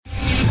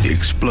The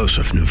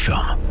explosive new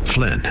film,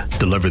 Flynn,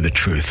 deliver the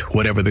truth,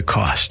 whatever the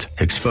cost,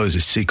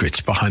 exposes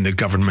secrets behind the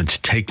government's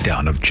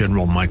takedown of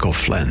General Michael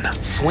Flynn.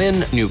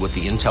 Flynn knew what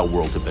the intel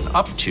world had been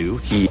up to.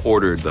 He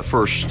ordered the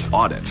first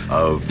audit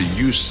of the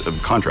use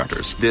of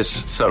contractors.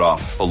 This set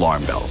off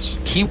alarm bells.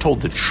 He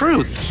told the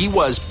truth. He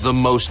was the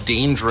most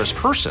dangerous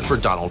person for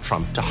Donald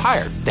Trump to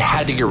hire. They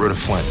had to get rid of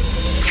Flynn.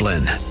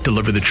 Flynn,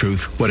 deliver the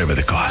truth, whatever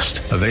the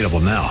cost. Available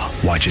now.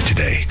 Watch it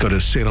today. Go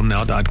to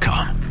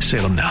salemnow.com.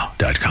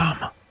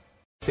 salemnow.com.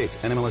 States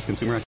NMLS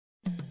Consumer.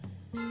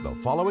 The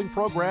following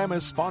program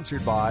is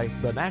sponsored by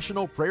the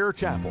National Prayer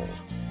Chapel.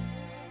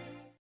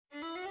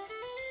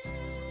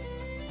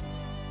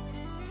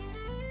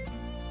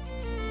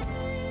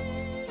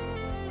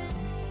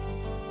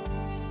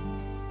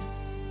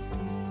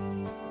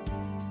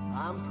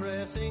 I'm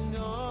pressing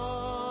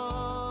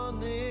on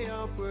the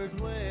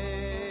upward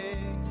way,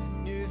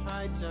 new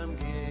heights I'm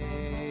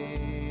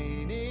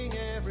gaining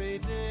every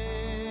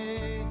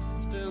day,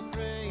 still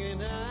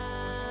praying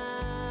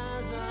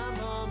as I'm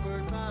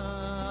onward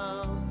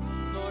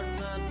bound. Lord,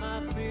 plant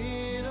my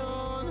feet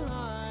on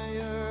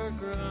higher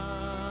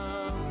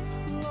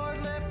ground.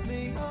 Lord, lift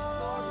me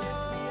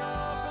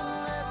up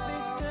and let me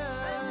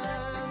stand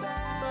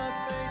by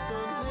faith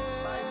on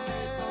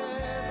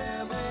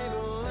heaven's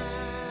table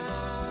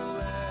land, a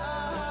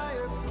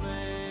higher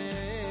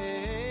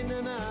plane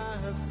than I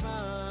have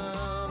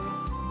found.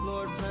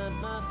 Lord,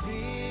 plant my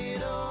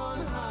feet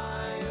on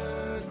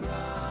higher ground.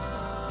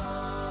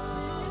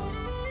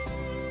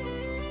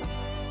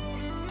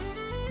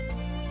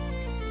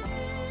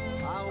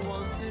 I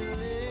want to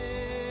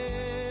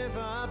live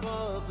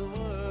above the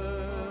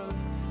world,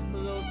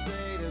 though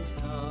Satan's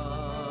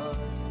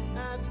taunts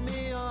at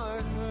me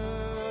are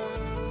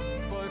heard.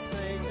 For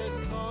faith has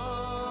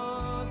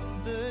caught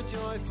the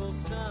joyful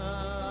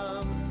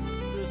sound,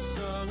 the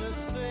song of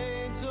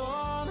saints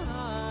on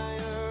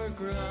higher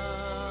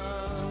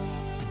ground.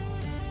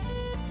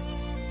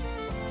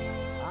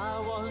 I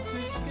want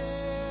to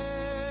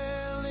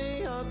scale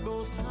the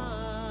utmost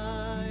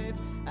height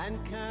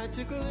and catch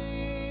a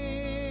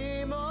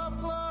gleam of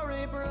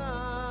glory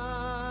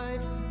bright,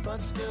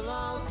 but still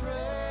I'll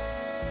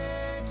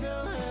pray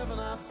till heaven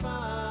I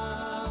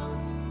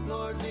found.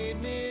 Lord,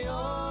 lead me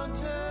on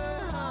to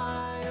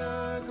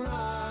higher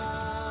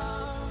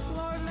ground.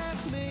 Lord,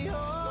 lift me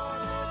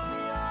up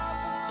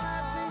and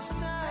let me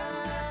stand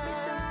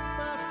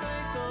by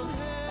faith on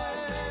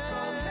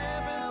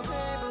heaven's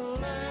table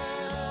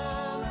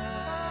land, a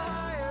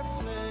higher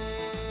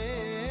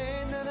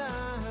plane than I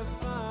have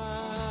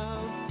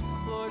found.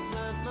 Lord,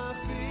 plant my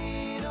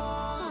feet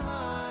on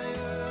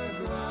higher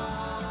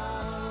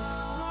ground.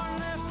 Lord,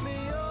 lift me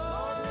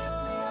up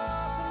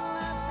and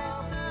let me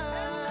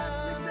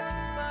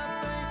stand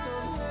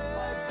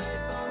by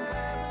faith on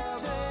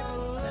heaven's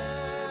table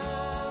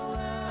land, a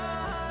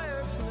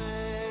higher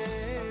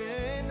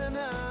plane than I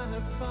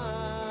have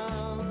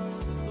found.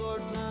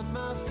 Lord, plant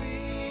my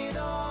feet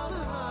on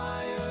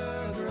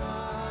higher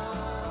ground.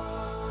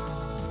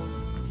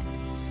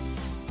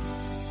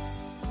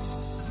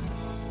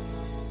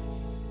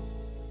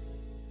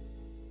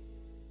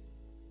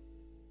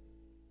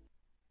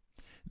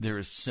 There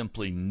is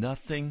simply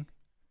nothing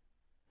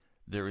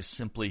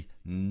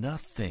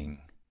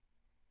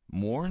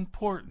more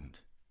important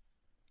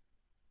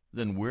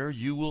than where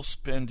you will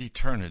spend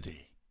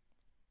eternity.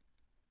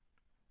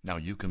 Now,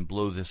 you can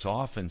blow this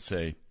off and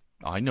say,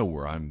 I know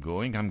where I'm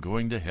going. I'm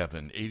going to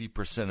heaven.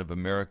 80% of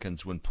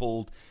Americans, when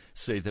polled,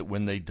 say that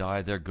when they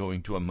die, they're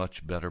going to a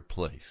much better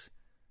place.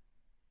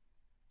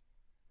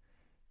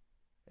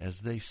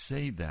 As they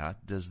say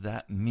that, does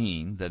that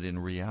mean that in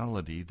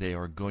reality they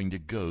are going to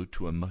go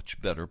to a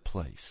much better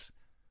place?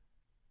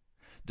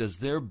 Does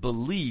their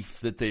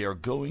belief that they are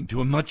going to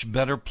a much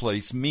better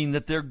place mean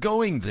that they're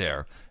going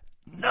there?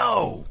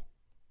 No!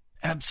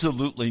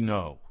 Absolutely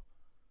no.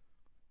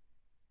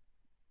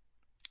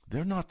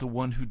 They're not the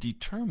one who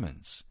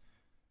determines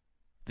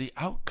the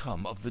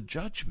outcome of the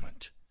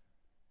judgment.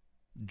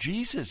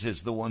 Jesus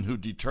is the one who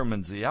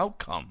determines the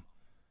outcome.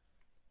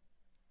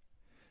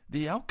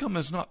 The outcome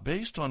is not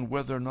based on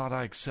whether or not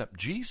I accept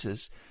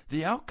Jesus.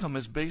 The outcome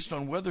is based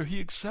on whether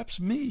he accepts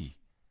me.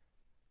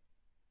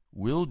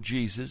 Will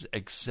Jesus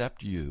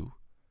accept you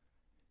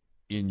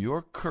in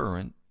your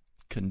current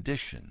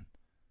condition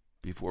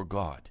before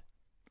God?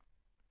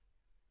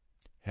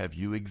 Have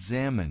you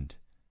examined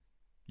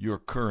your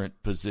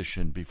current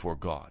position before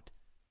God?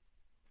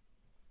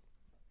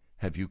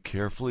 Have you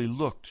carefully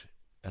looked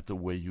at the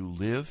way you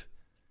live,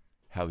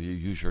 how you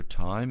use your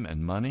time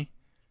and money?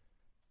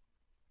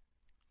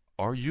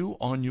 Are you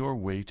on your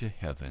way to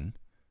heaven,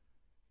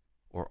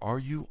 or are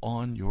you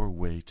on your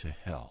way to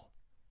hell?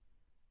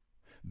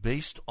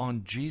 Based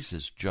on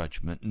Jesus'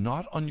 judgment,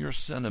 not on your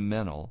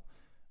sentimental,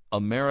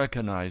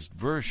 Americanized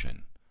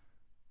version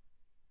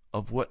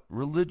of what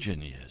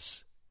religion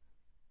is.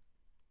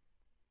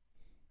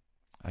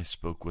 I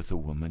spoke with a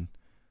woman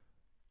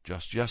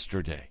just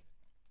yesterday.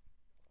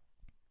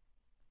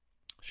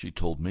 She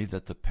told me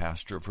that the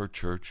pastor of her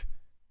church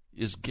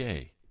is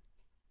gay,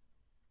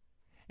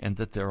 and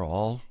that they're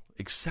all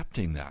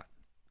accepting that.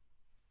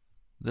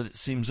 that it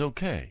seems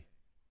okay.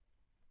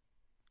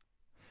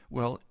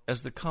 Well,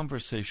 as the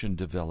conversation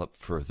developed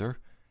further,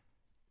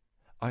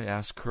 I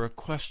asked her a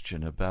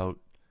question about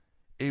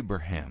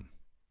Abraham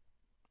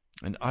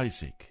and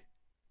Isaac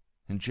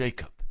and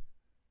Jacob.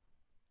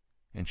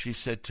 And she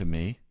said to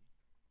me,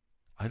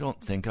 I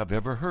don't think I've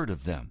ever heard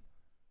of them.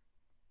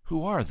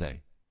 Who are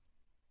they?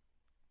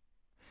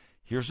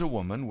 Here's a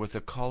woman with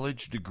a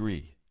college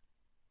degree,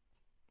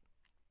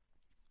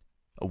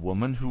 a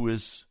woman who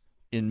is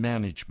in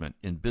management,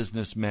 in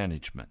business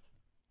management,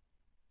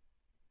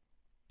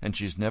 and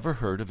she's never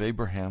heard of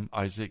Abraham,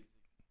 Isaac,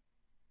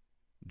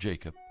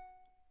 Jacob.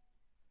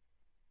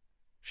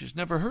 She's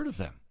never heard of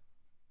them.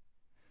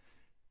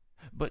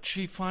 But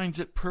she finds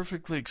it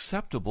perfectly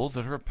acceptable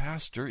that her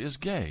pastor is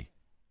gay.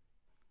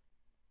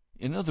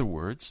 In other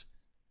words,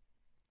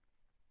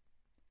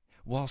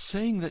 while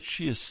saying that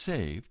she is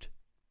saved,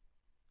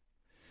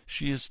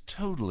 she is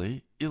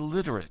totally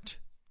illiterate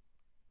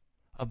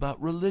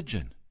about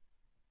religion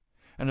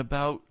and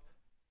about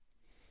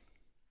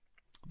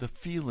the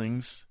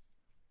feelings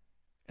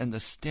and the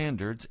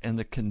standards and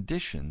the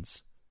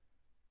conditions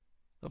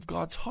of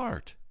God's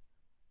heart.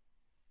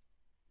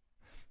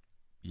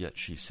 Yet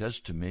she says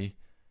to me,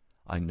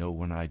 I know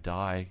when I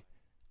die,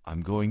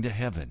 I'm going to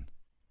heaven.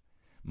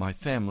 My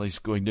family's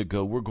going to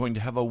go. We're going to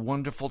have a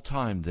wonderful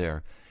time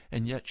there.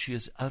 And yet she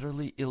is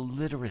utterly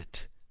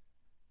illiterate.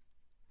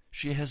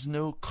 She has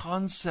no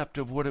concept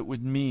of what it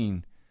would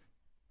mean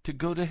to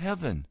go to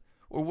heaven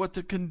or what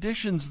the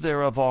conditions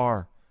thereof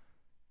are.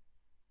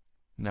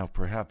 Now,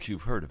 perhaps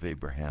you've heard of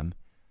Abraham.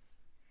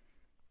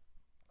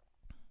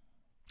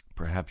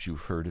 Perhaps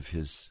you've heard of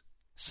his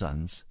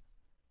sons.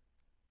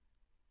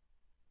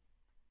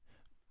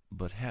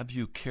 But have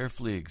you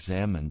carefully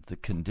examined the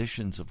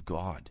conditions of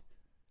God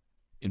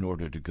in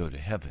order to go to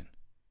heaven?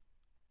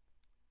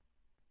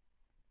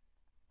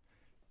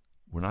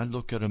 When I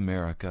look at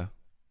America,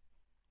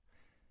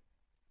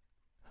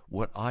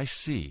 what I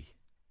see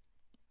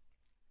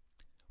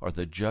are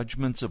the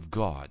judgments of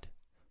God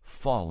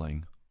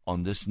falling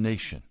on this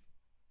nation.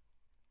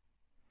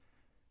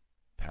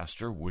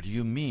 Pastor, what do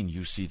you mean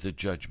you see the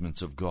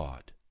judgments of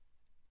God?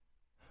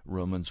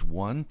 Romans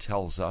 1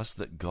 tells us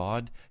that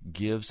God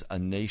gives a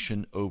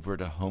nation over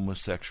to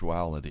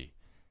homosexuality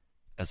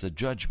as a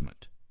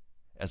judgment,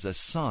 as a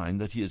sign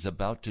that he is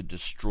about to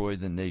destroy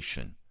the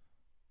nation.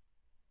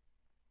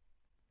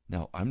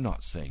 Now, I'm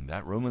not saying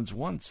that. Romans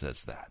 1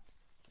 says that.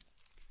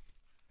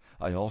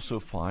 I also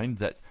find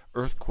that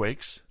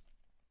earthquakes,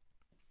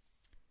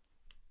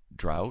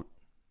 drought,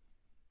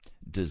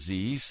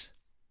 disease,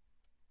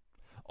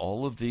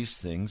 all of these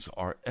things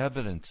are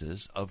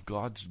evidences of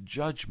God's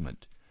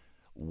judgment.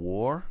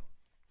 War,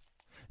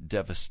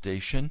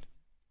 devastation,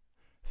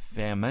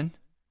 famine,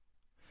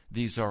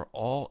 these are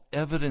all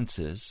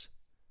evidences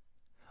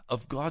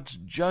of God's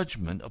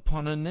judgment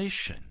upon a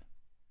nation.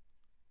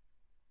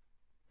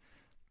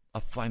 A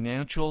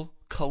financial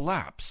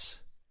collapse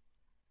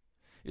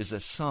is a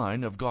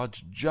sign of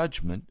God's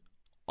judgment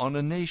on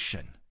a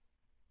nation.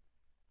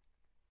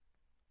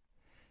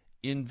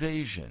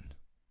 Invasion,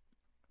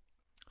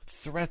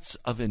 threats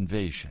of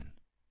invasion,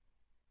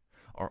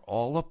 are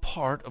all a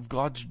part of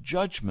God's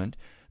judgment.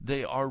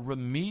 They are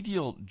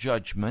remedial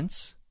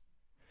judgments.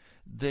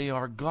 They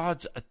are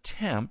God's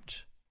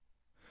attempt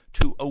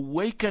to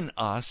awaken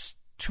us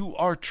to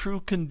our true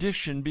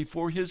condition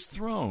before his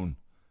throne.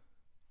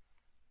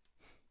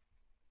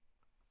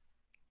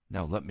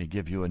 Now let me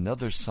give you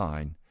another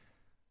sign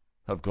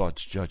of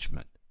God's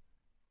judgment,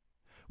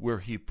 where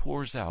he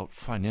pours out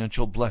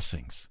financial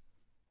blessings.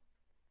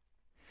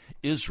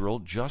 Israel,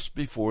 just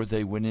before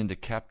they went into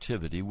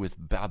captivity with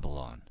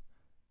Babylon,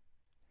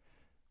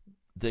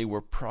 they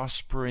were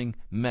prospering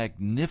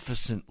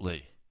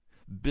magnificently.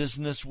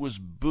 Business was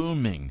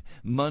booming.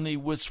 Money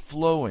was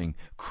flowing.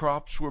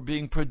 Crops were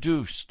being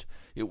produced.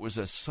 It was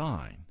a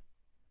sign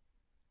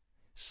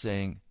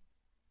saying,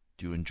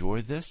 do you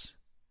enjoy this?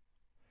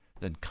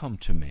 Then come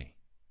to me,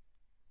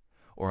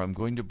 or I'm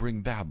going to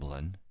bring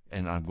Babylon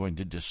and I'm going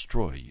to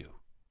destroy you.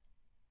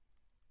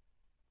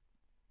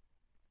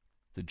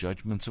 The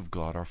judgments of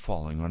God are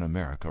falling on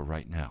America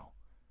right now.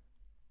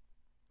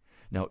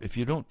 Now, if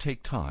you don't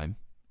take time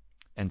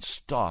and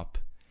stop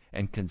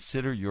and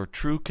consider your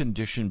true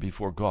condition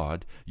before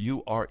God,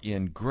 you are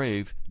in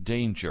grave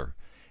danger.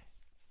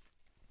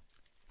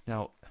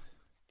 Now,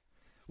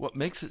 what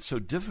makes it so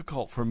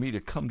difficult for me to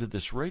come to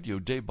this radio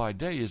day by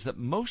day is that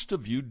most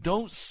of you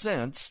don't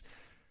sense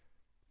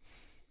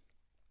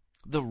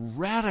the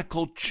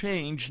radical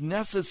change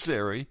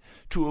necessary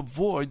to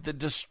avoid the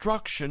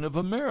destruction of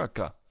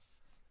America.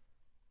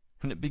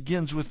 And it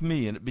begins with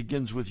me, and it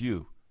begins with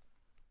you.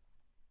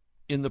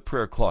 In the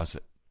prayer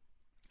closet,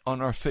 on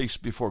our face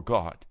before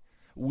God,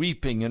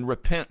 weeping in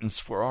repentance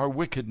for our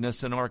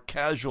wickedness and our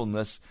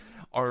casualness,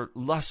 our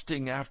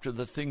lusting after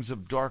the things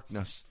of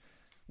darkness.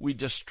 We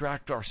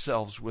distract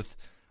ourselves with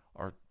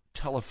our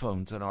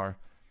telephones and our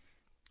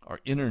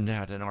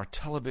internet and our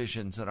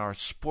televisions and our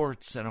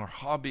sports and our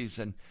hobbies,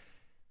 and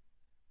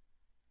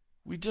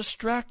we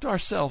distract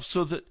ourselves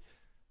so that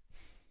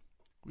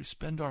We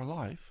spend our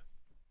life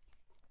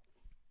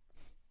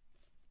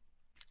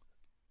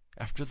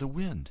after the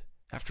wind,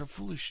 after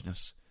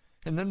foolishness,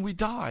 and then we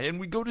die and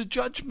we go to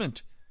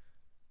judgment.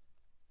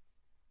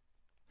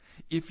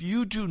 If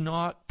you do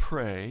not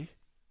pray,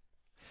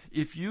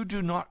 if you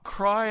do not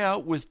cry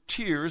out with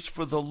tears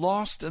for the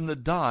lost and the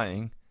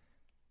dying,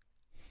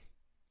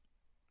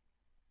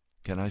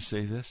 can I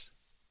say this?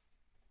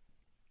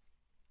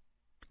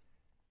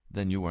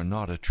 Then you are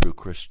not a true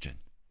Christian.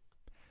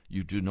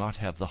 You do not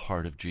have the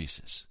heart of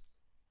Jesus.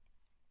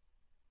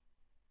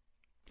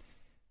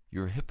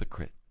 You're a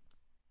hypocrite.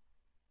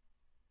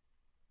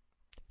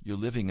 You're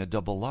living a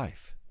double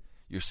life.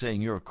 You're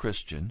saying you're a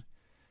Christian,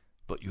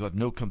 but you have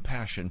no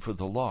compassion for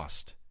the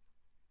lost.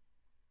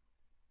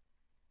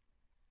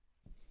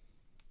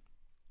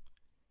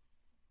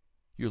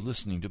 You're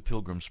listening to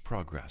Pilgrim's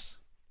Progress.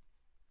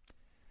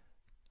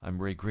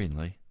 I'm Ray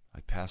Greenley.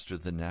 I pastor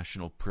the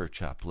National Prayer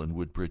Chapel in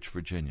Woodbridge,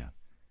 Virginia.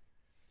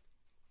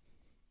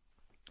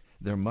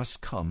 There must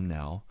come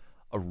now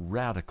a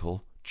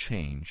radical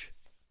change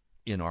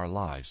in our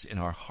lives, in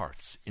our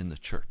hearts, in the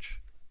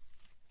church.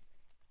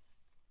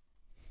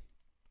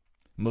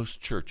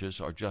 Most churches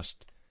are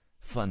just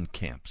fun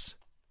camps,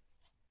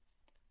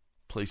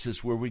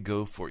 places where we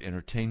go for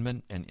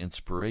entertainment and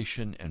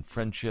inspiration and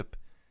friendship.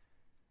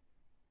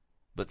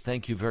 But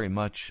thank you very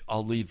much.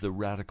 I'll leave the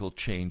radical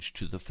change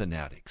to the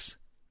fanatics.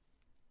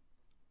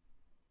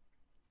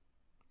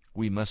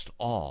 We must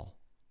all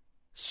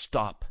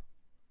stop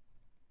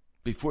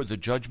before the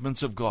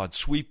judgments of God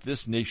sweep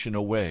this nation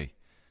away.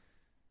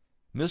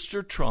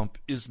 Mr. Trump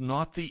is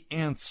not the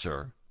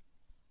answer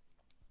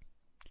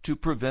to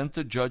prevent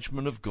the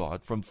judgment of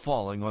God from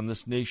falling on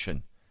this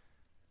nation.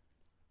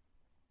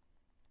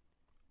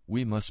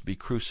 We must be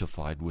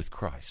crucified with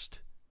Christ.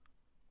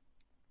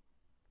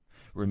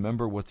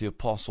 Remember what the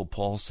Apostle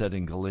Paul said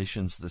in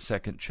Galatians, the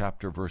 2nd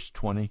chapter, verse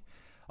 20.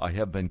 I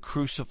have been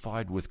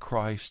crucified with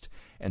Christ,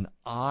 and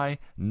I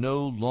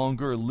no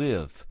longer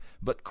live,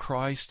 but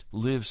Christ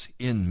lives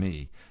in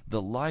me.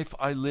 The life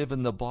I live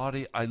in the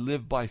body, I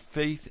live by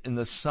faith in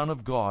the Son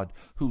of God,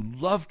 who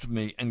loved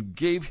me and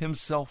gave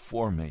himself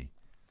for me.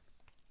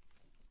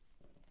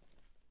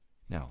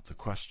 Now, the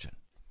question.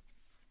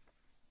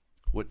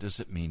 What does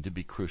it mean to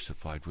be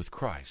crucified with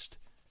Christ?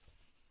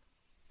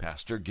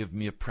 Pastor, give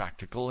me a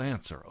practical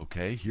answer.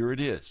 Okay, here it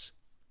is.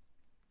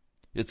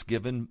 It's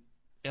given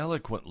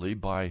eloquently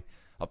by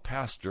a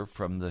pastor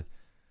from the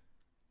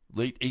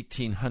late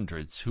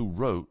 1800s who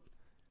wrote,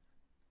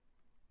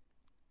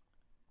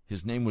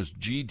 his name was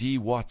G.D.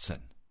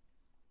 Watson.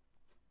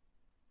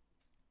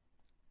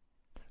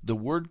 The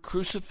word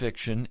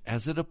crucifixion,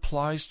 as it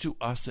applies to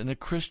us in a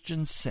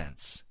Christian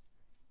sense,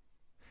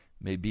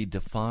 may be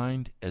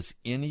defined as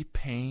any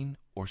pain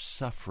or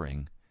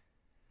suffering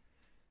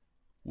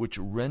which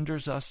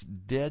renders us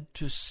dead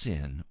to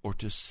sin or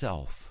to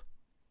self,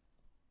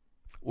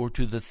 or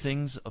to the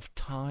things of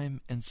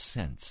time and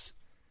sense.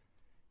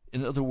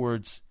 In other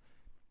words,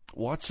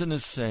 Watson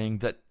is saying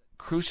that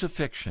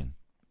crucifixion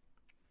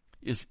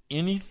is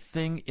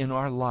anything in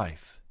our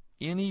life,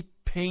 any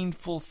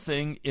painful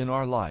thing in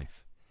our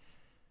life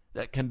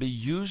that can be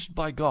used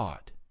by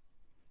God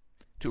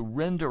to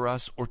render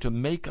us or to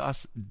make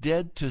us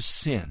dead to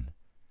sin,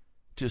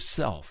 to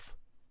self,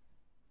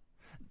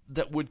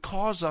 that would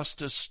cause us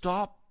to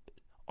stop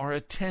our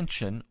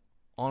attention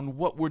on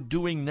what we're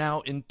doing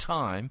now in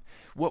time,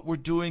 what we're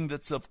doing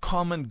that's of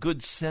common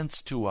good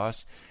sense to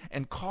us,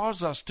 and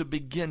cause us to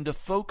begin to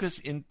focus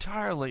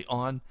entirely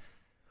on,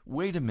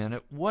 wait a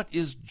minute, what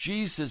is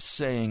Jesus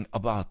saying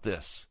about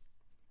this?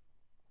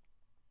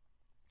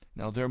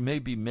 Now, there may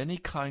be many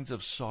kinds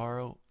of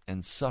sorrow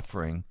and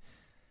suffering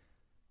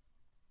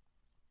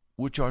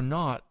which are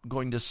not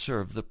going to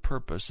serve the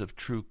purpose of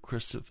true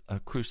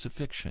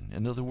crucifixion.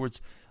 In other words,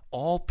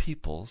 all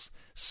peoples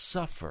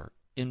suffer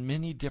in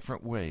many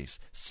different ways: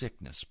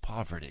 sickness,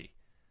 poverty,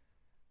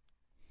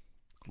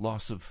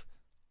 loss of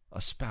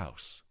a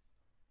spouse,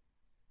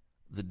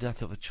 the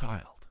death of a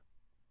child,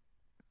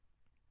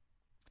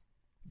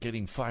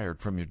 getting fired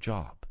from your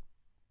job.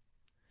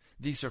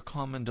 These are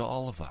common to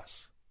all of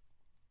us.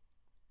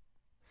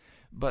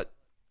 But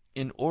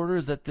in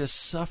order that this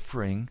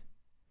suffering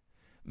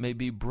may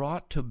be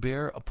brought to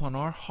bear upon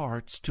our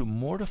hearts to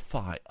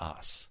mortify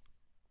us,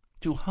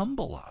 to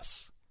humble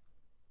us,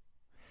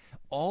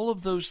 all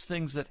of those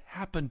things that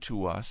happen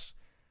to us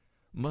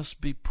must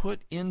be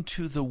put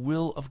into the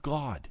will of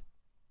God.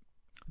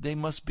 They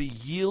must be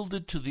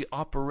yielded to the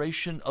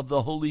operation of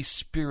the Holy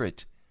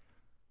Spirit.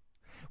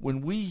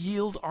 When we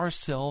yield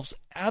ourselves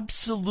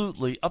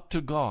absolutely up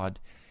to God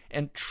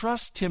and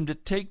trust Him to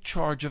take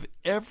charge of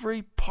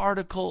every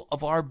particle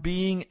of our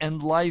being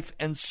and life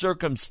and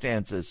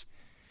circumstances,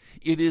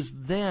 it is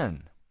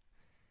then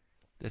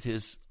that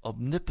His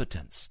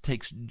omnipotence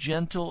takes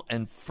gentle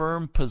and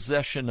firm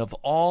possession of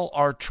all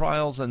our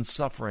trials and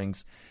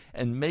sufferings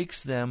and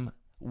makes them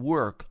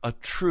work a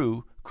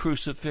true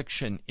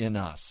crucifixion in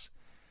us.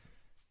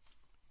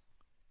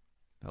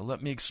 Now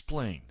let me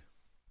explain.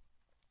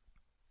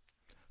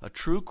 A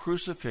true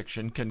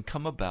crucifixion can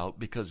come about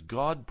because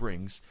God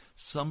brings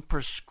some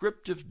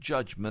prescriptive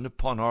judgment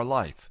upon our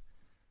life.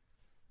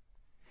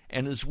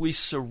 And as we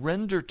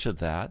surrender to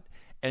that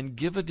and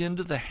give it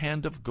into the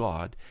hand of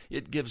God,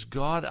 it gives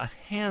God a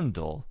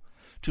handle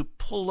to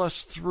pull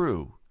us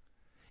through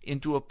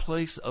into a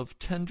place of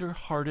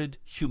tender-hearted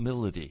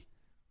humility.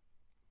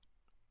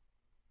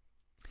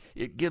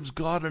 It gives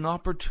God an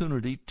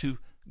opportunity to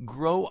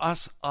grow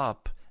us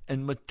up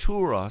and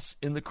mature us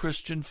in the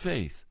Christian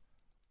faith.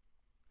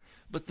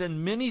 But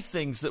then many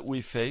things that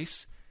we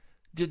face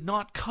did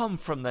not come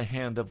from the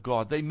hand of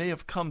God. They may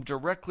have come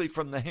directly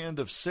from the hand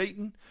of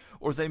Satan,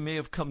 or they may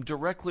have come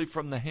directly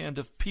from the hand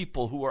of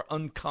people who are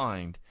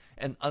unkind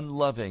and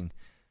unloving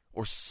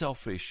or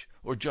selfish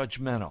or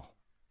judgmental.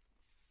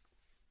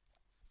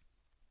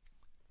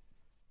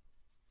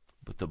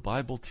 But the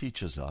Bible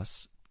teaches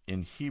us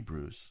in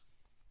Hebrews,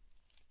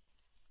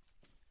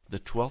 the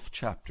 12th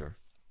chapter,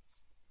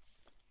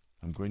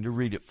 I'm going to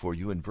read it for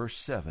you in verse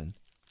 7,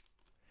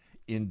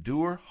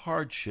 endure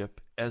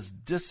hardship as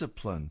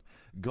discipline.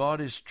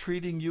 God is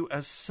treating you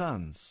as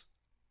sons.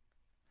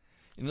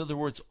 In other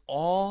words,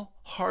 all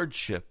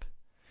hardship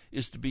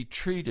is to be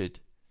treated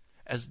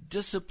as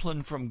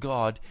discipline from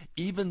God,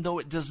 even though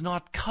it does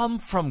not come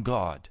from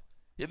God.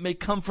 It may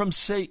come from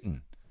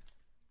Satan.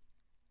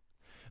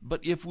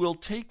 But if we'll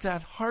take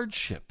that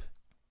hardship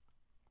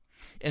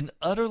and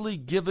utterly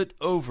give it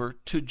over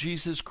to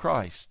Jesus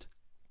Christ,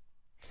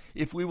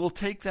 if we will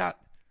take that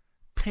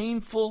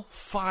painful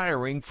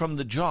firing from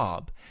the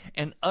job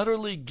and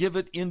utterly give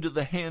it into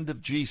the hand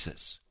of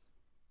Jesus,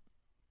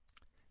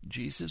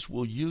 Jesus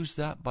will use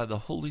that by the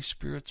Holy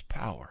Spirit's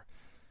power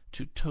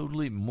to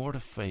totally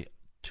mortify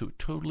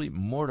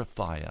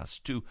us,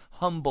 to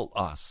humble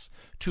us,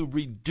 to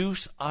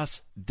reduce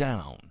us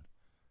down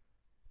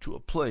to a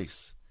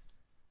place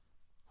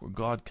where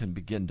God can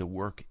begin to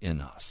work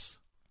in us.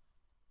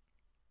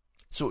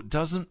 So it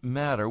doesn't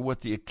matter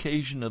what the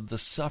occasion of the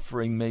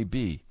suffering may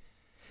be.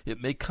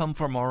 It may come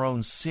from our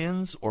own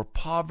sins or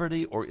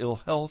poverty or ill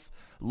health,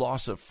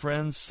 loss of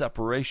friends,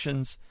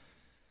 separations,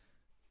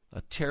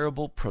 a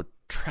terrible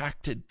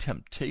protracted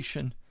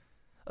temptation,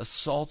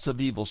 assaults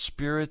of evil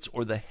spirits,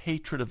 or the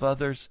hatred of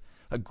others,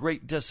 a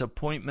great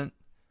disappointment,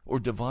 or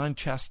divine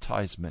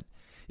chastisement.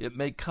 It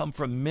may come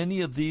from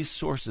many of these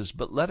sources,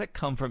 but let it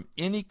come from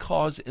any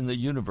cause in the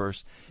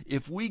universe.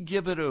 If we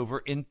give it over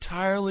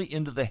entirely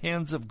into the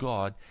hands of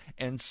God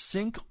and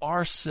sink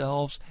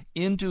ourselves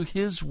into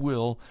His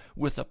will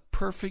with a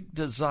perfect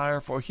desire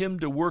for Him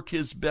to work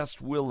His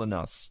best will in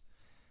us,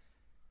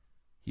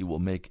 He will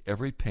make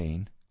every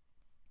pain,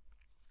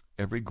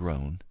 every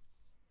groan,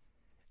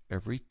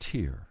 every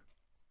tear,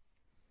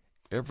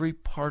 every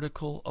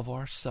particle of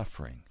our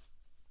suffering,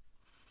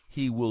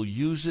 He will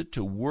use it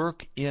to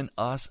work in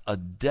us a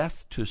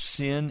death to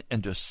sin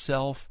and to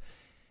self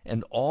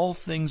and all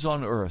things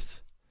on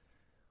earth,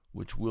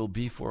 which will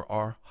be for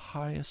our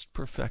highest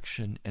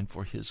perfection and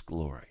for His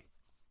glory.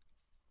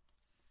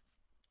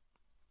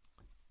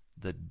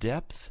 The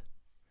depth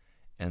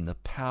and the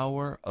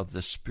power of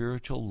the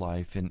spiritual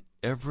life in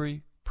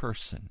every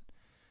person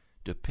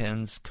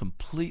depends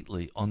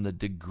completely on the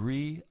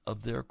degree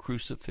of their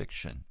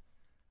crucifixion.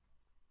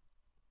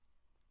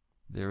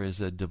 There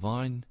is a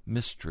divine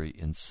mystery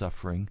in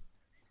suffering,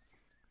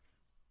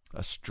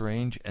 a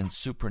strange and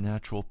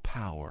supernatural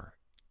power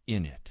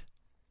in it.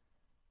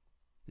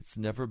 It's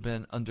never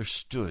been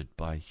understood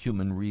by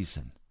human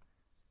reason.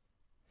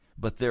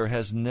 But there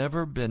has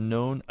never been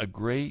known a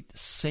great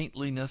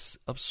saintliness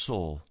of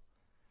soul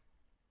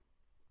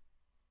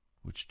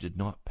which did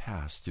not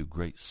pass through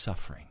great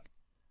suffering.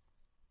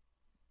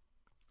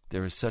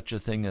 There is such a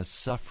thing as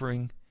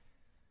suffering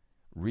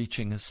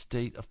reaching a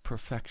state of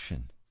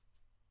perfection.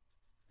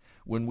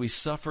 When we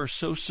suffer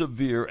so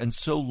severe and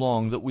so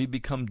long that we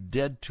become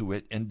dead to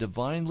it and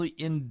divinely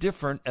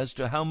indifferent as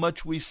to how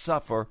much we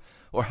suffer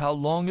or how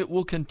long it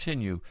will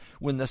continue,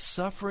 when the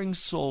suffering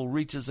soul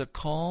reaches a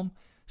calm,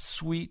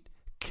 sweet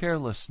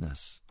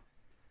carelessness,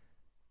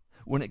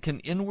 when it can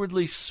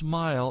inwardly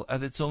smile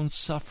at its own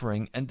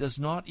suffering and does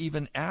not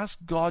even ask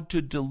God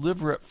to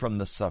deliver it from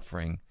the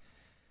suffering,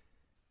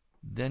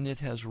 then it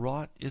has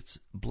wrought its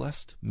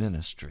blessed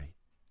ministry.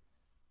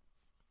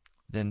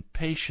 Then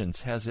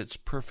patience has its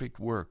perfect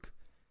work,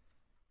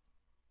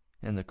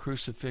 and the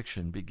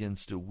crucifixion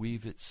begins to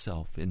weave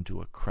itself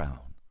into a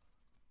crown.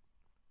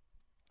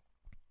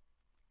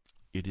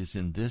 It is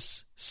in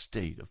this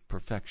state of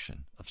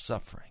perfection, of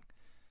suffering,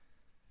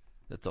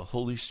 that the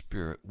Holy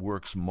Spirit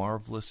works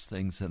marvelous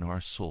things in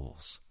our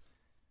souls.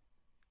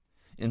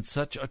 In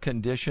such a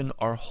condition,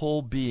 our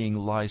whole being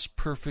lies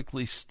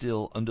perfectly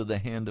still under the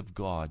hand of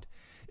God.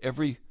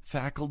 Every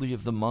faculty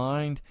of the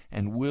mind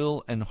and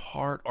will and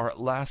heart are at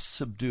last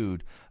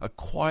subdued. A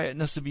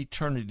quietness of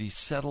eternity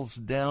settles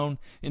down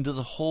into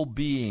the whole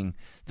being.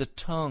 The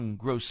tongue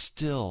grows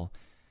still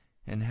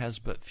and has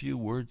but few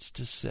words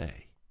to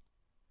say.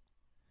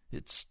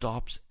 It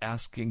stops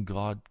asking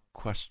God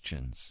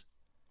questions.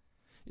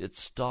 It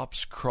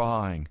stops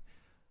crying,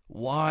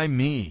 "Why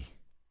me?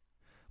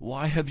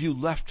 Why have you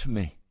left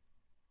me?"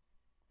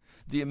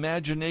 The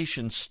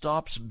imagination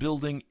stops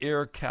building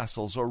air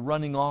castles or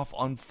running off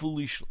on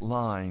foolish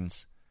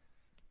lines.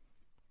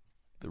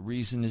 The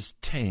reason is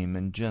tame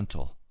and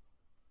gentle.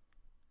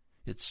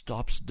 It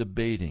stops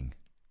debating.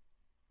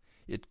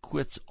 It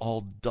quits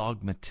all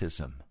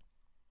dogmatism.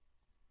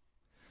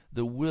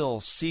 The will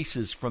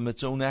ceases from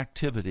its own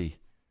activity.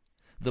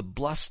 The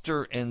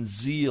bluster and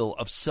zeal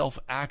of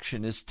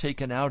self-action is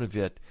taken out of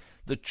it.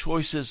 The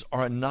choices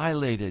are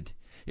annihilated.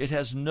 It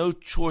has no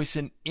choice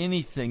in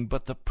anything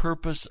but the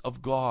purpose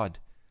of God.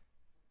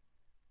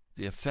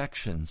 The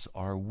affections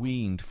are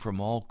weaned from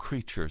all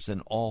creatures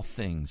and all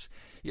things.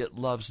 It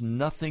loves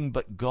nothing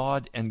but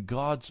God and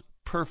God's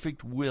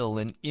perfect will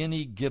in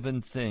any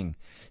given thing.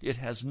 It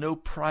has no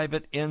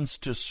private ends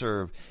to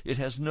serve. It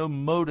has no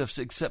motives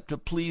except to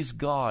please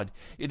God.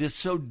 It is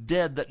so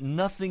dead that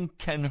nothing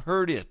can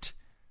hurt it.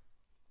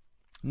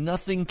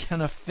 Nothing can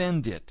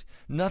offend it.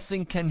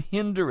 Nothing can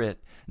hinder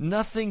it.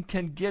 Nothing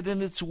can get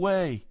in its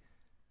way.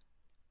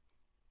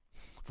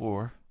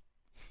 For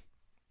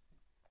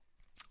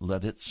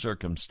let its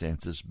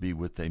circumstances be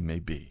what they may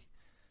be,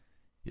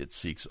 it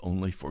seeks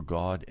only for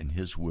God and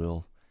His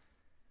will,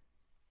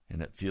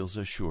 and it feels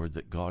assured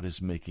that God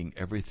is making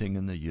everything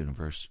in the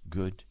universe,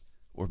 good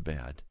or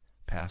bad,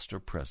 past or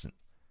present,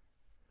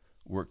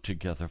 work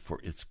together for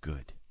its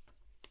good.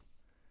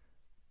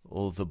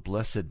 Oh, the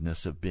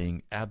blessedness of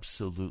being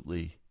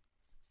absolutely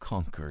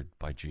conquered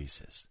by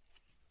Jesus,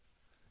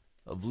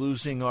 of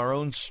losing our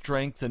own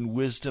strength and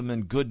wisdom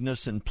and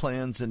goodness and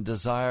plans and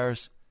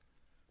desires,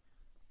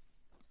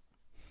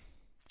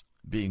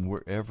 being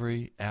where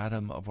every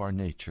atom of our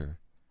nature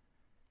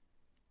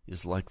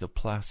is like the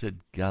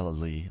placid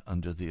Galilee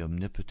under the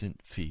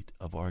omnipotent feet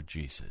of our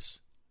Jesus.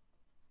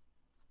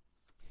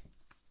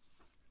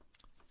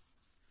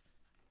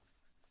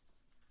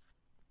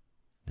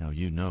 Now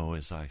you know,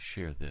 as I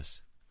share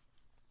this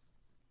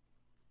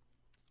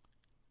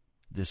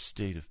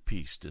state of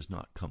peace does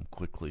not come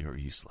quickly or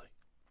easily.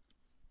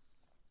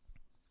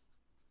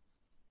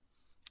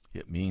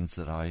 It means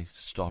that I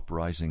stop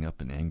rising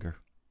up in anger.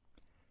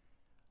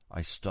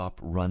 I stop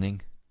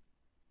running.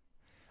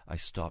 I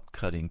stop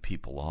cutting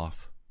people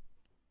off.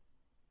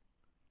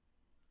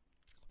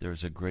 There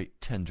is a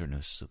great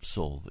tenderness of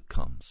soul that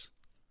comes.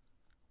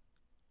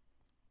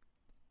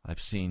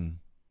 I've seen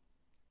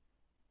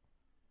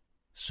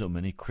so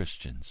many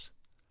Christians.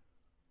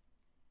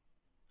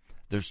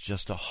 There's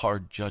just a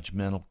hard,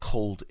 judgmental,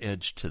 cold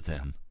edge to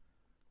them.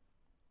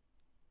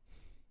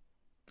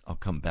 I'll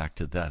come back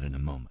to that in a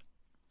moment.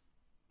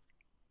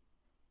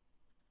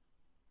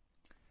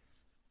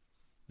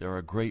 There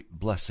are great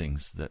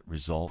blessings that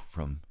result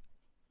from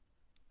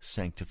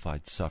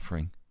sanctified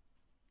suffering.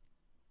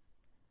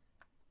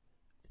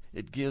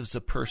 It gives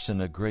a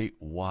person a great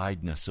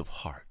wideness of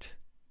heart.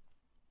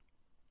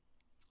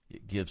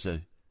 It gives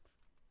a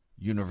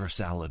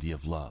universality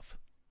of love.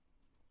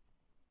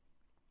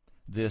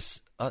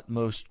 This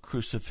utmost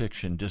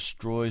crucifixion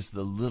destroys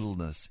the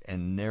littleness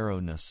and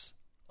narrowness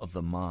of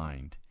the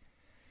mind.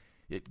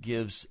 It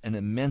gives an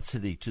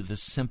immensity to the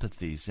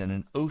sympathies and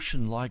an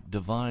ocean-like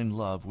divine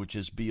love which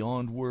is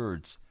beyond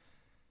words.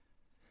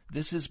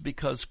 This is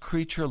because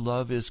creature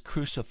love is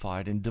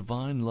crucified and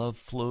divine love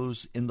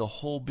flows in the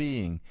whole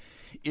being.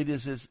 It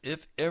is as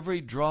if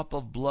every drop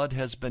of blood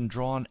has been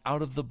drawn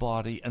out of the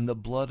body and the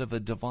blood of a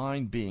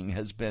divine being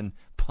has been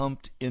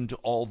pumped into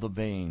all the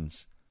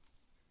veins.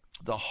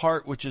 The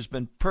heart which has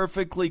been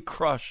perfectly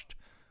crushed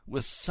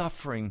with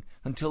suffering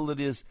until it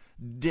is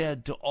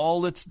dead to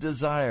all its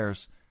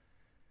desires,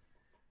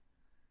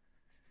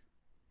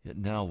 it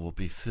now will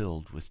be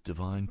filled with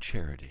divine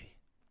charity,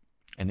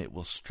 and it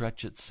will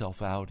stretch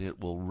itself out. It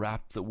will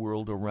wrap the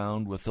world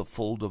around with a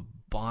fold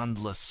of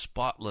bondless,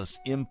 spotless,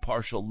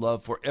 impartial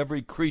love for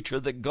every creature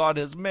that God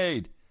has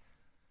made.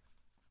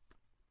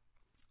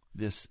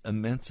 This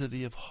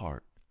immensity of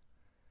heart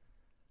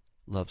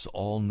loves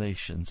all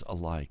nations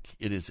alike.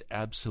 It is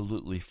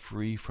absolutely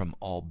free from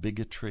all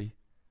bigotry,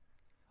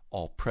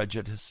 all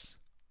prejudice,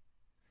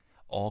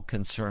 all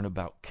concern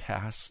about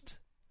caste,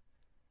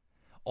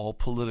 all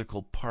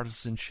political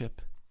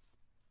partisanship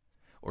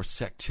or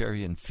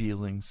sectarian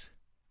feelings.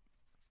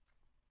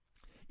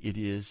 It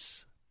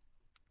is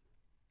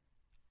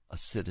a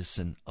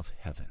citizen of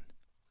heaven.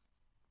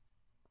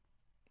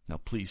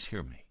 Now please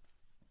hear me.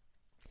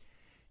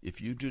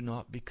 If you do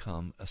not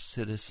become a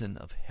citizen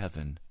of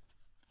heaven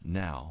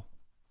now,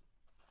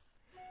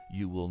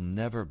 you will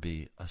never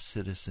be a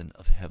citizen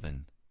of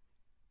heaven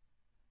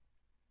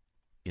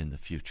in the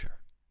future.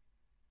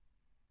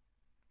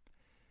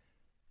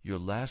 Your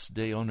last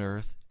day on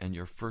earth and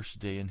your first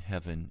day in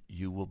heaven,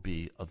 you will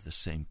be of the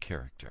same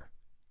character.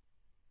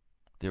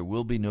 There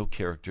will be no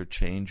character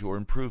change or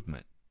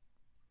improvement.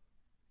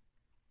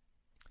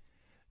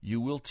 You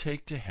will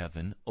take to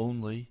heaven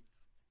only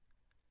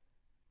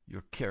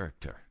your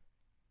character.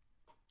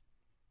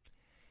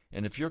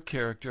 And if your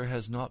character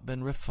has not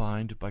been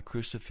refined by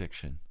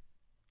crucifixion,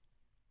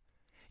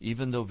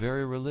 even though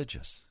very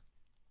religious,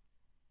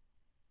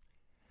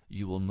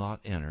 you will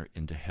not enter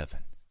into heaven.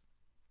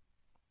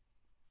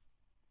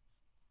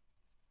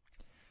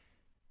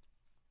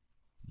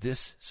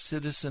 This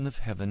citizen of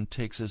heaven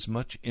takes as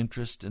much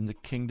interest in the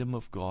kingdom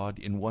of God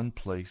in one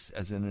place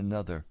as in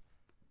another.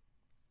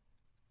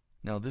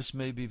 Now, this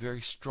may be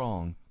very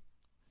strong.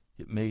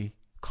 It may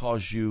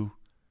cause you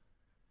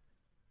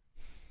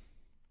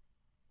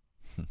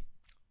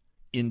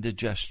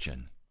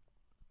indigestion.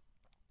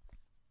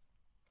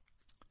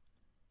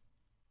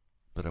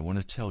 But I want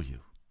to tell you,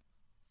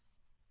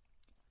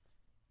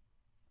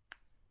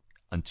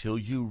 until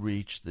you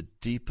reach the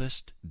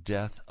deepest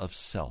death of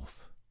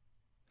self,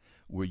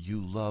 where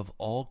you love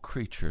all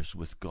creatures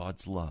with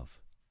God's love,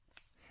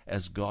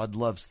 as God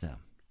loves them,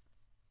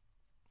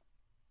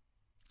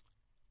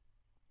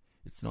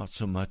 it's not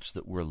so much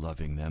that we're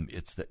loving them,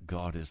 it's that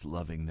God is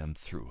loving them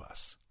through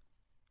us.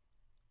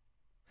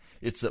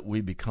 It's that we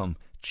become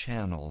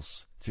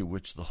channels through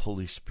which the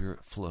Holy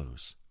Spirit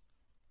flows.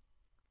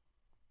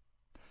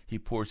 He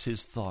pours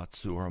His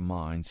thoughts through our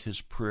minds, His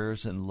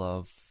prayers and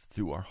love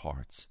through our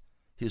hearts,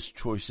 His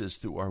choices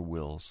through our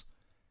wills.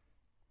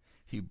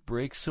 He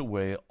breaks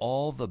away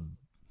all the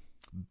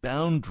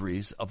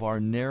boundaries of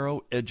our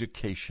narrow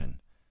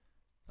education,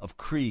 of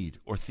creed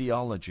or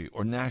theology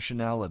or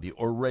nationality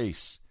or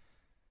race,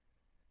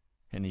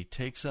 and He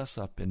takes us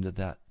up into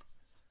that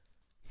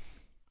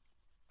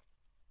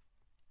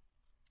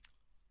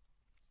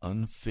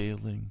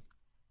unfailing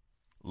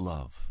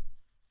love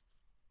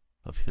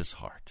of His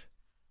heart.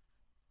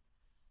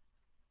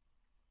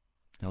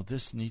 Now,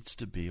 this needs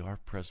to be our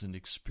present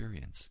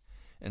experience,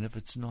 and if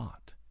it's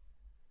not,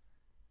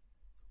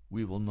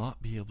 we will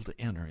not be able to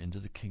enter into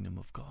the kingdom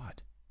of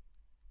God.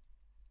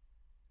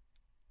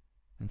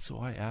 And so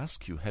I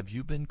ask you, have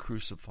you been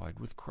crucified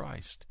with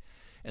Christ?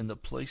 And the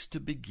place to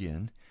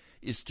begin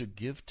is to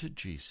give to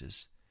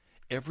Jesus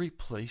every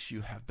place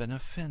you have been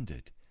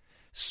offended.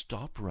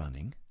 Stop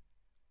running.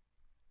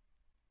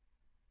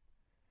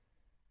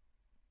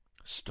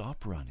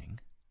 Stop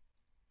running.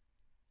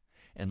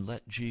 And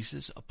let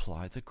Jesus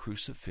apply the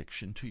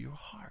crucifixion to your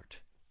heart.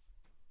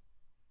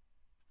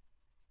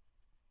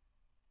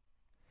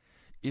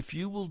 If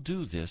you will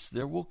do this,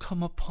 there will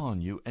come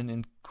upon you an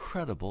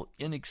incredible,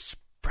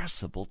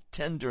 inexpressible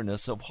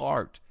tenderness of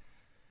heart.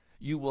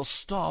 You will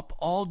stop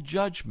all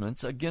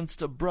judgments against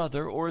a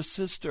brother or a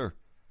sister.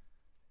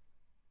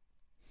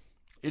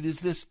 It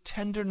is this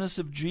tenderness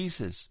of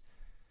Jesus,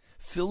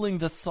 filling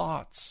the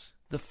thoughts,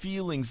 the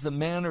feelings, the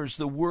manners,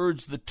 the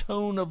words, the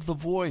tone of the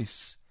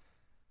voice.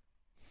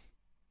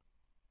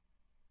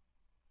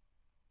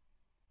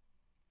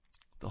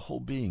 The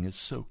whole being is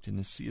soaked in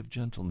a sea of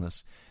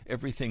gentleness.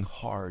 Everything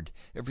hard,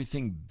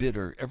 everything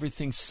bitter,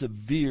 everything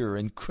severe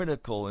and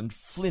critical and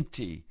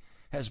flinty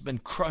has been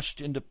crushed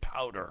into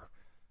powder.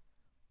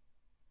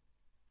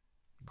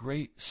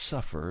 Great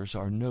sufferers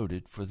are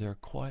noted for their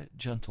quiet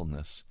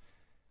gentleness.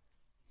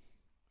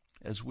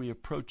 As we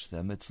approach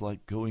them, it's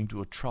like going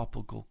to a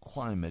tropical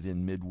climate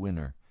in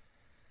midwinter.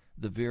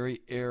 The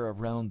very air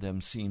around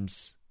them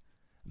seems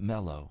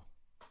mellow.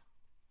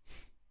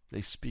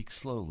 They speak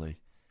slowly.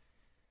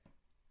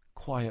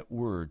 Quiet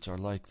words are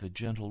like the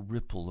gentle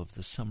ripple of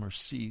the summer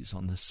seas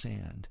on the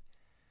sand.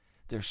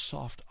 Their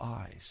soft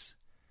eyes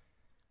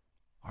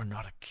are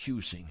not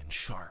accusing and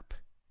sharp.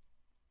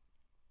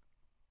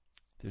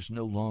 There's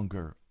no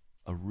longer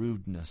a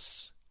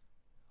rudeness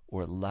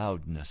or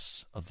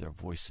loudness of their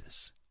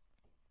voices.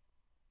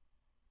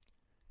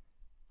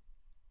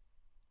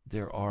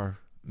 There are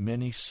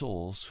many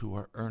souls who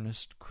are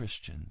earnest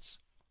Christians,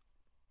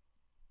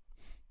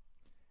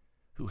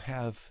 who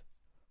have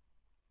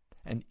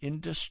an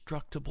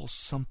indestructible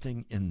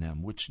something in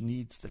them which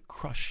needs the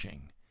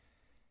crushing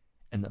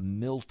and the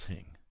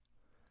melting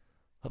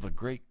of a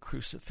great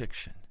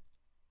crucifixion.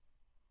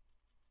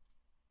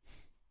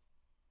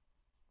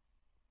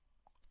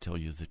 Tell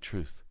you the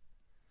truth,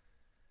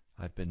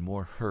 I've been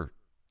more hurt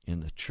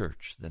in the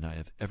church than I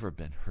have ever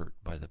been hurt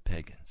by the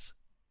pagans.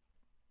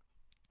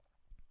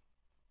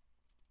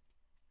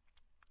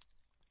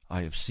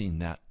 I have seen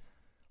that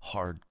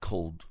hard,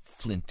 cold,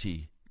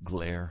 flinty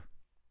glare,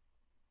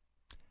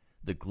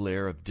 the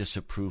glare of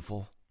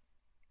disapproval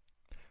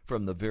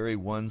from the very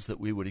ones that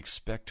we would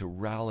expect to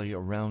rally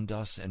around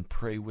us and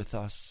pray with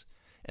us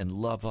and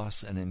love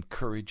us and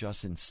encourage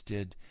us.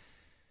 Instead,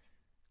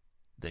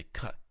 they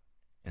cut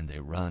and they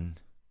run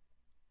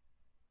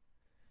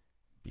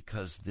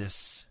because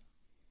this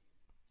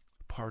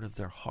part of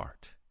their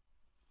heart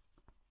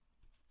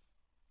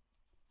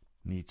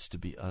needs to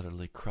be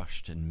utterly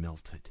crushed and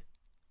melted.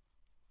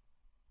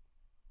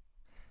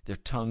 Their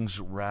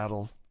tongues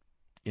rattle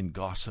in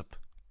gossip.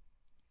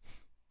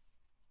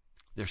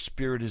 Their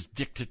spirit is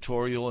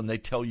dictatorial, and they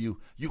tell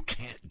you, you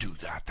can't do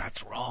that,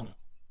 that's wrong.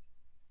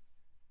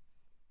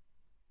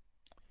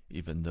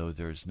 Even though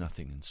there is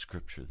nothing in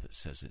Scripture that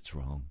says it's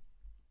wrong.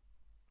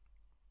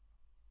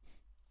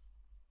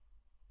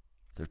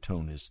 Their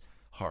tone is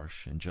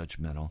harsh and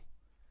judgmental.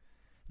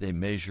 They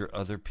measure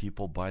other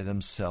people by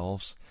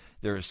themselves.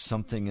 There is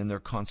something in their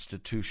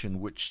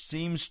constitution which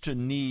seems to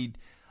need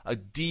a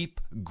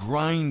deep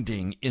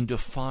grinding into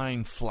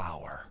fine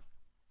flour.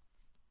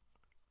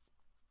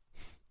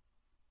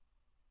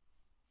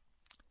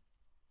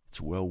 It's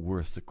well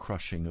worth the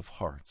crushing of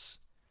hearts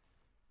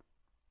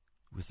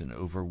with an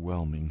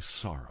overwhelming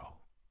sorrow.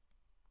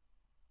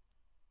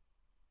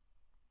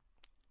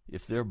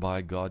 If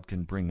thereby God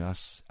can bring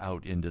us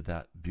out into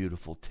that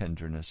beautiful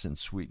tenderness and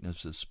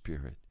sweetness of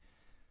spirit,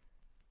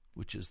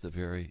 which is the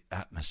very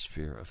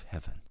atmosphere of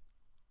heaven.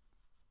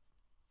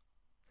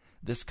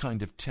 This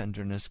kind of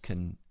tenderness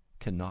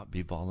cannot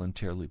be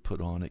voluntarily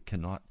put on. It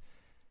cannot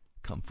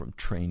come from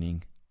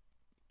training.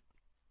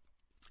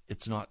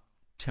 It's not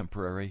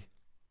temporary.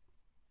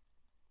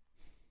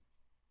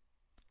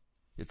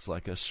 It's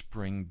like a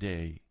spring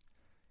day.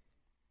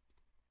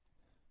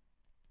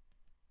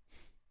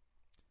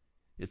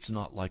 It's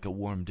not like a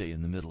warm day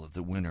in the middle of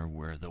the winter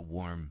where the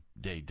warm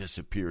day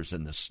disappears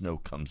and the snow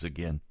comes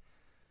again.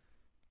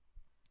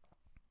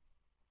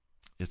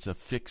 It's a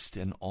fixed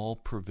and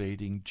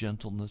all-pervading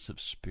gentleness of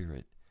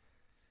spirit,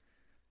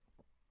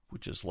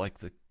 which is like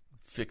the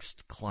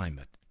fixed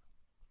climate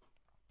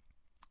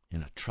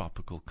in a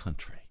tropical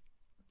country.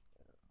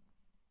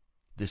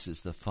 This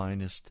is the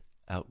finest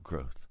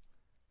outgrowth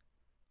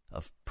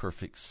of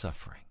perfect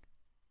suffering.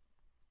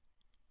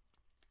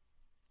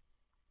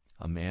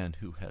 A man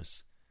who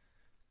has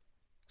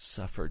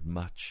suffered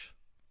much.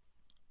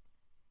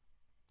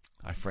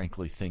 I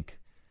frankly think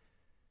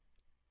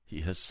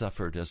he has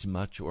suffered as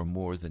much or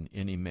more than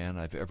any man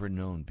I've ever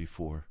known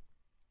before.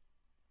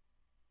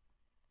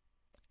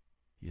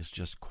 He has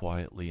just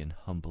quietly and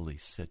humbly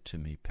said to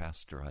me,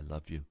 "Pastor, I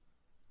love you.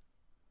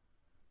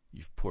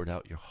 You've poured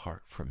out your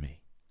heart for me.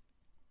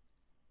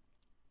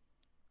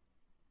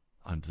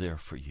 I'm there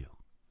for you.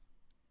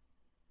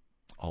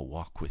 I'll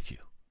walk with you."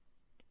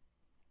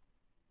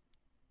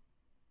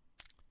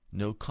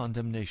 No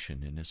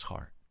condemnation in his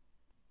heart.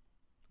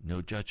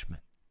 No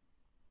judgment.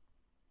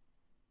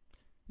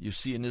 You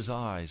see in his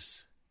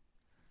eyes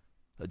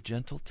a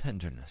gentle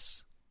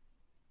tenderness.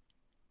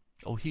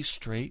 Oh, he's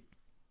straight.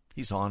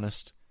 He's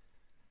honest.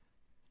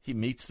 He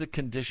meets the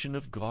condition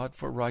of God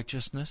for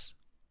righteousness.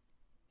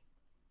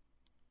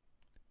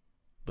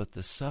 But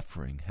the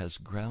suffering has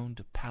ground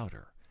to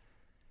powder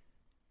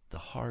the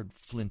hard,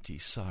 flinty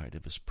side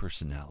of his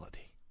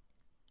personality.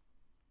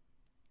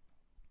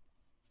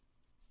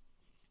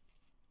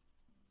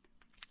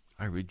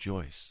 I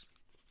rejoice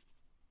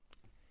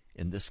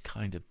in this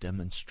kind of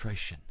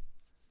demonstration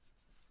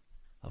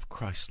of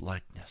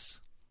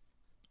Christ-likeness.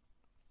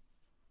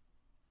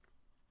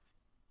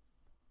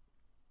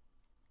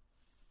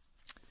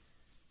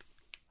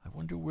 I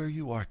wonder where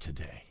you are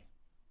today.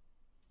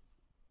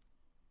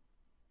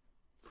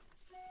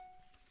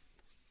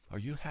 Are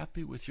you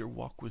happy with your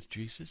walk with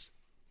Jesus?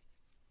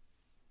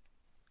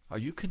 Are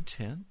you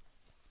content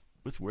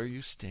with where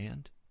you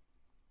stand?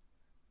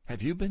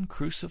 Have you been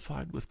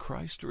crucified with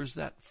Christ, or is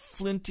that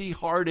flinty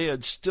hard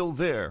edge still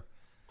there?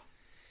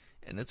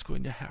 And it's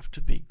going to have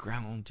to be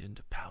ground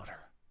into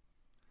powder.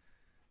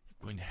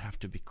 You're going to have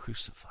to be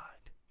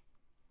crucified.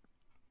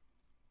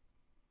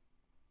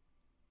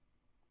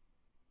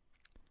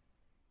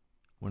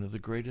 One of the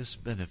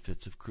greatest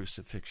benefits of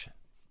crucifixion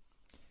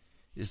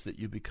is that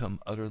you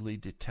become utterly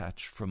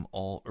detached from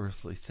all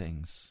earthly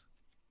things.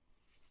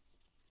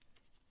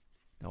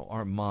 Now,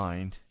 our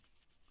mind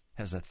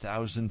has a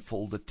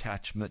 1,000-fold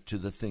attachment to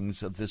the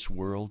things of this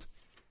world.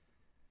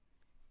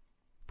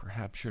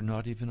 Perhaps you're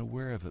not even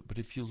aware of it, but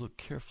if you look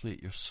carefully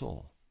at your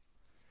soul,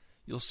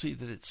 you'll see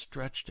that it's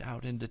stretched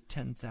out into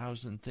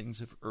 10,000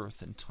 things of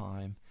earth and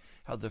time,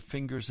 how the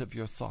fingers of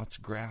your thoughts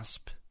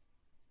grasp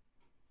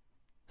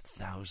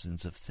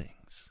thousands of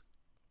things.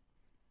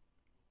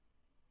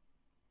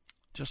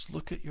 Just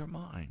look at your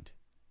mind.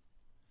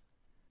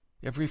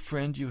 Every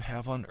friend you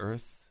have on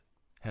earth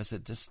has a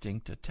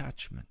distinct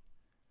attachment.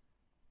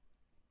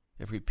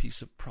 Every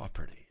piece of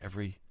property,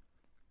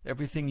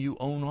 everything you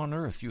own on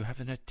earth, you have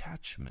an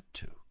attachment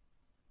to.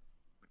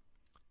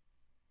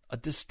 A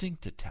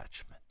distinct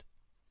attachment.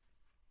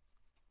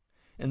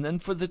 And then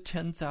for the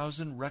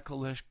 10,000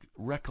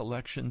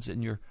 recollections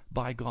in your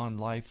bygone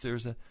life,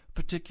 there's a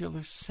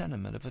particular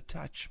sentiment of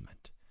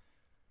attachment.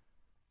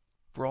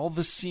 For all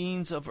the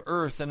scenes of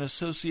earth and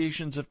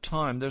associations of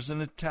time, there's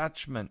an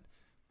attachment.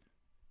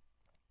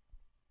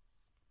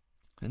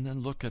 And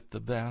then look at the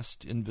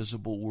vast,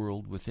 invisible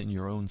world within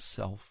your own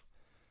self,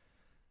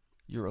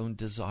 your own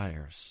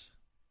desires,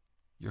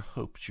 your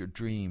hopes, your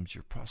dreams,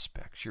 your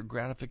prospects, your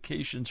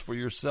gratifications for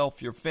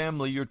yourself, your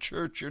family, your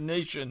church, your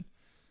nation.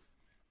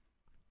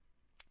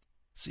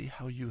 See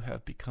how you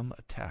have become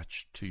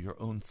attached to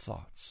your own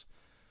thoughts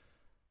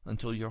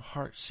until your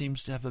heart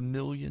seems to have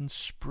 1,000,000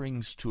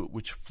 springs to it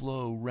which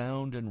flow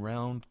round and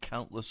round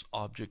countless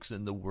objects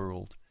in the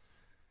world.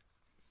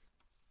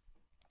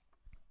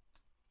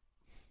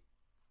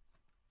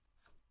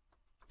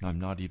 I'm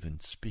not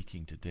even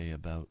speaking today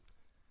about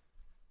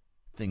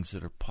things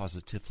that are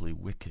positively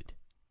wicked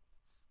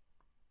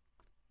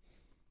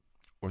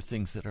or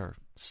things that are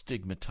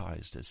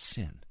stigmatized as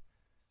sin,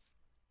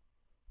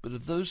 but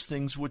of those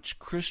things which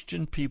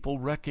Christian people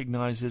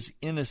recognize as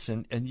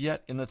innocent, and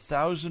yet in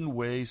 1,000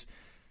 ways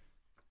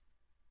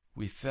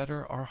we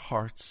fetter our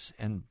hearts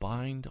and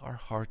bind our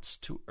hearts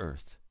to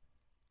earth.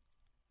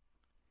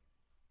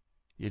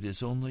 It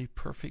is only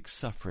perfect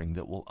suffering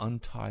that will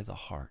untie the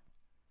heart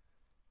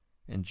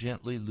and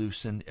gently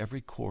loosen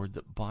every cord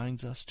that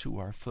binds us to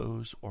our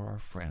foes or our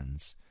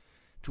friends,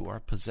 to our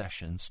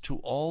possessions, to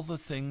all the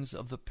things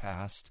of the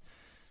past,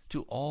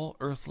 to all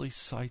earthly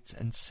sights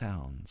and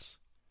sounds,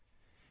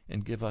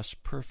 and give us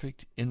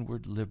perfect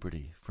inward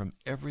liberty from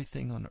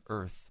everything on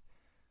earth,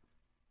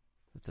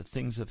 that the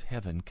things of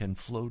heaven can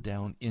flow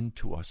down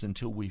into us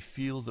until we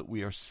feel that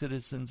we are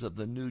citizens of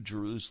the New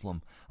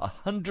Jerusalem,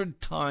 100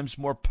 times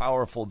more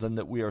powerful than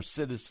that we are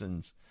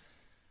citizens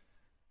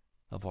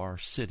of our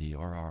city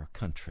or our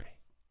country.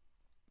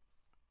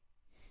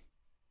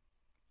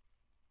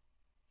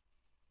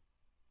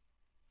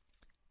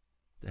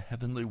 The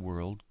heavenly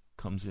world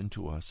comes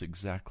into us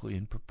exactly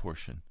in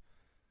proportion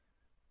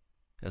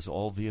as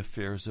all the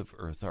affairs of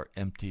earth are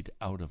emptied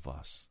out of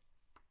us.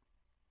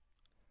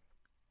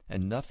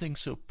 And nothing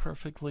so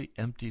perfectly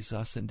empties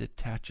us and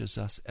detaches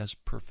us as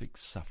perfect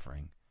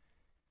suffering.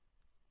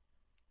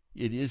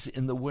 It is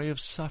in the way of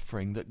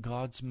suffering that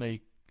God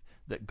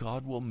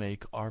will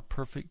make our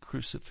perfect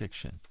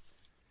crucifixion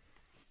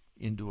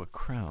into a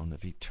crown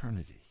of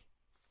eternity.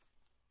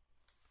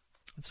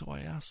 And so I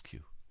ask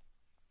you,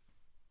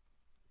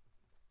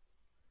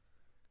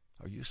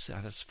 are you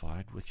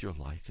satisfied with your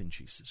life in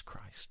Jesus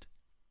Christ?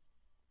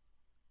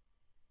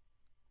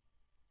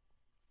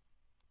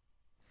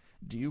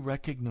 Do you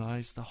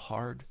recognize the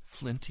hard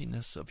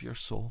flintiness of your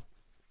soul?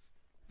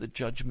 The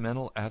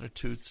judgmental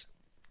attitudes?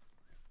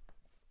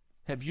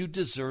 Have you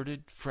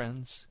deserted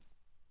friends?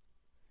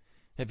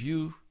 Have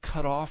you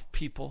cut off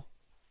people?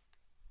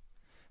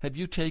 Have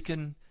you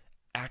taken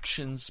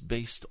actions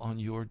based on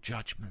your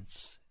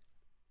judgments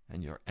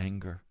and your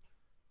anger?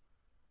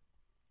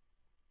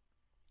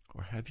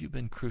 Or have you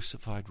been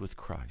crucified with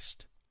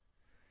Christ,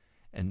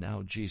 and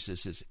now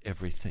Jesus is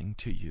everything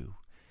to you,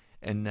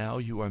 and now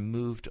you are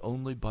moved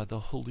only by the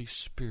Holy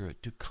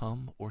Spirit to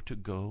come or to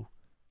go?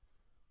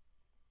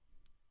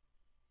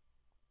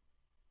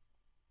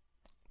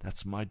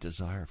 That's my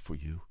desire for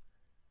you,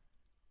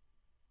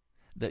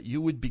 that you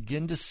would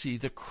begin to see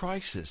the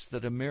crisis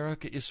that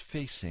America is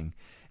facing,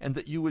 and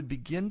that you would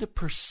begin to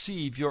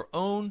perceive your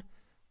own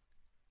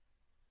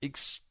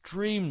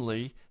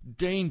extremely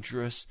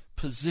dangerous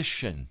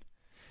position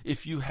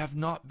if you have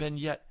not been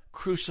yet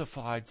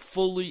crucified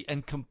fully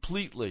and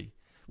completely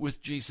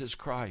with Jesus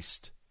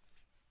Christ.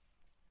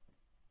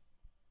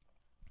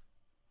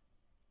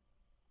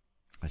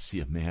 I see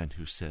a man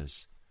who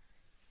says,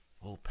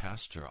 "Oh,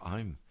 Pastor,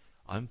 I'm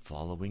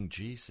following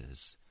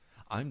Jesus.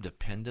 I'm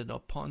dependent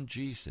upon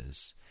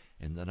Jesus."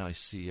 And then I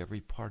see every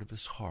part of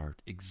his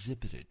heart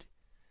exhibited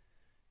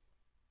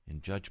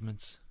in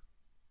judgments,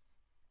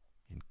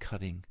 in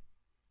cutting,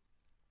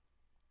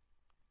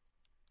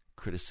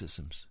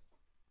 criticisms.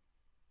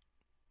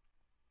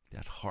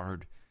 That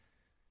hard,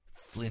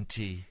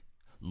 flinty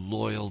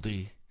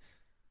loyalty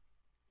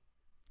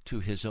to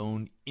his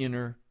own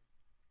inner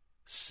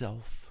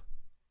self.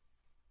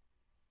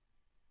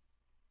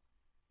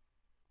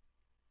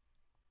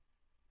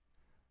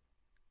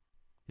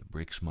 It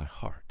breaks my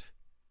heart.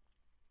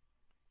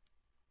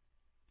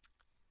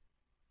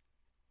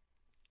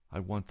 I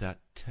want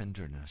that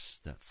tenderness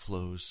that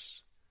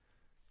flows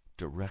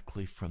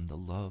directly from the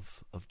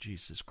love of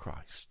Jesus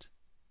Christ,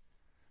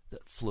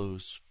 that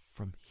flows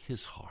from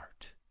his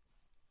heart.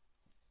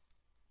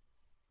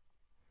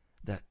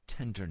 That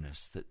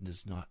tenderness that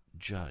does not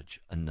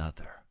judge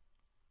another.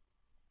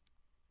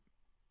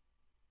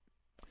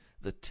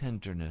 The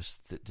tenderness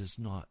that does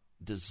not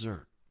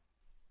desert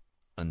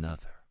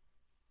another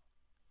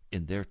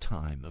in their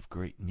time of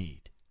great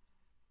need.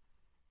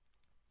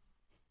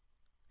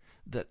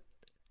 That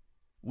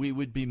we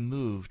would be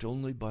moved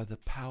only by the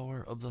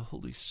power of the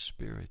Holy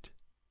Spirit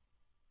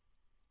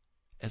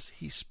as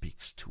he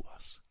speaks to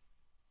us.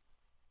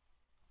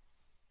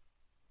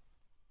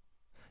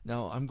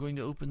 Now, I'm going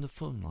to open the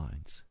phone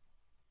lines.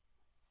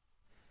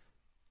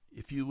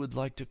 If you would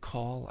like to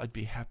call, I'd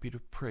be happy to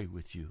pray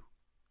with you.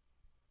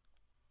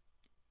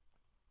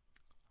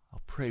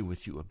 I'll pray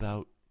with you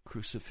about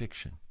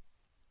crucifixion,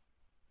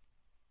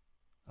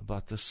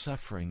 about the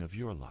suffering of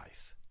your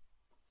life,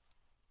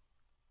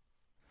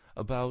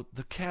 about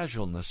the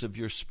casualness of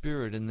your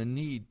spirit and the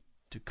need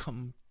to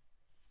come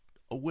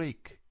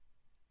awake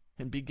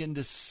and begin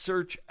to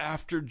search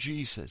after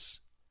Jesus.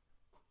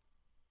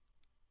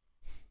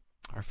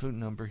 Our phone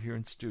number here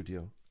in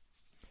studio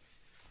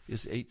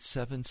is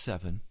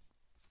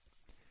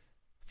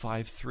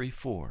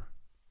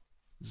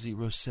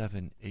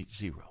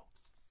 877-534-0780.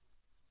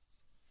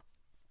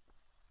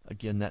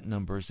 Again, that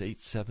number is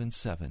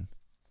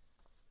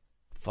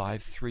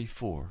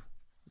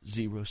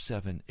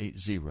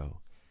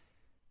 877-534-0780.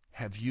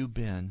 Have you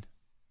been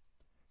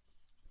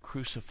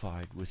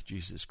crucified with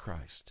Jesus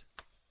Christ?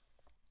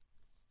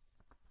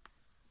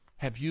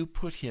 Have you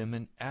put him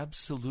in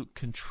absolute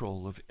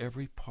control of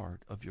every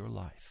part of your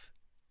life?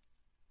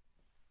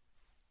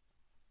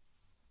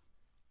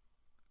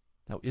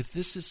 Now, if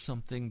this is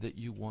something that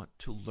you want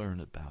to learn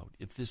about,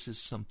 if this is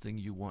something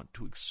you want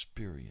to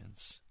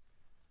experience,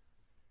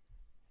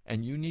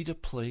 and you need a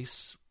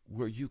place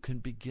where you can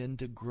begin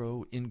to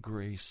grow in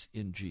grace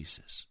in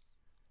Jesus,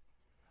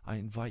 I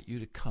invite you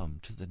to come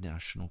to the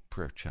National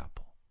Prayer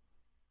Chapel.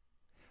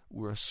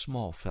 We're a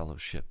small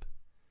fellowship,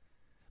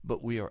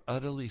 but we are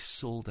utterly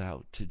sold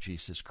out to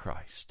Jesus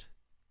Christ.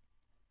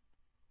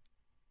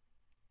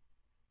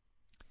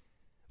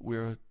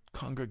 We're a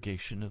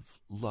congregation of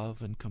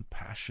love and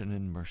compassion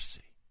and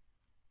mercy.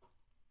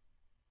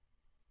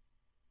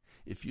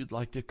 If you'd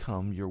like to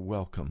come, you're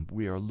welcome.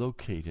 We are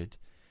located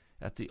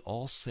at the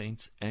All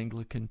Saints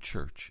Anglican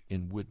Church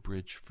in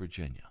Woodbridge,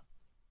 Virginia.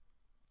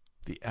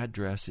 The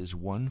address is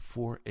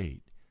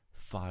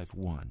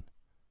 14851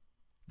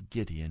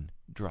 Gideon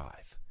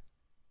Drive.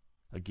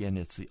 Again,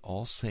 it's the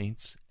All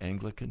Saints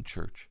Anglican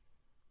Church,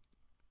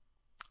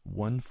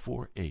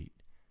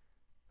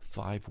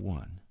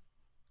 14851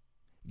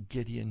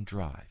 Gideon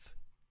Drive,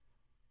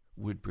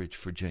 Woodbridge,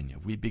 Virginia.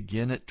 We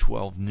begin at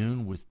 12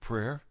 noon with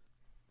prayer.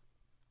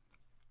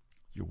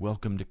 You're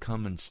welcome to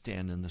come and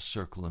stand in the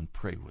circle and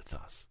pray with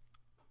us.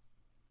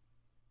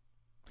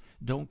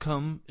 Don't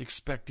come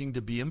expecting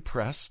to be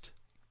impressed.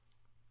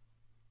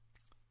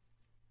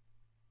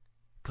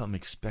 Come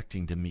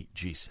expecting to meet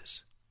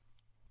Jesus.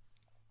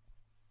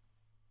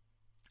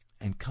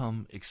 And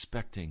come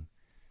expecting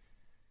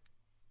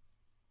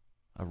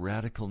a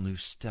radical new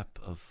step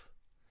of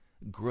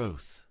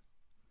growth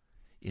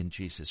in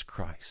Jesus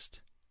Christ.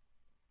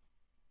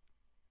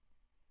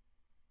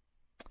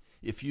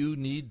 If you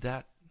need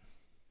that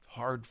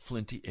hard,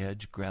 flinty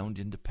edge ground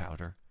into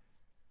powder,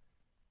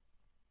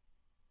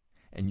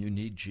 and you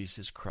need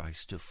Jesus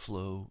Christ to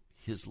flow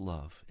His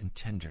love and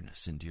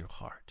tenderness into your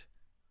heart,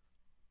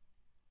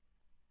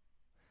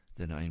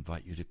 then I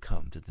invite you to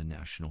come to the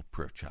National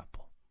Prayer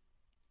Chapel.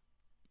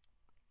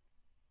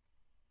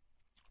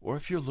 Or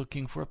if you're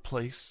looking for a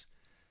place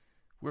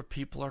where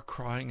people are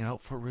crying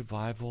out for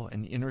revival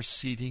and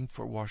interceding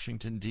for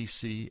Washington,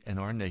 D.C. and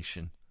our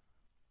nation,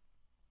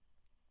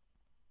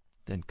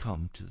 then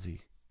come to the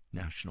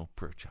National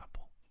Prayer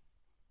Chapel.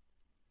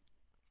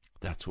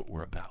 That's what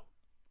we're about.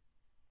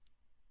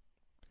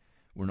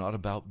 We're not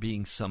about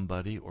being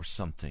somebody or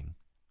something.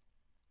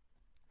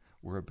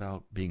 We're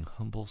about being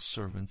humble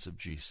servants of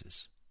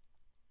Jesus,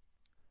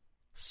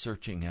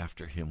 searching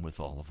after Him with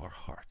all of our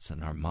hearts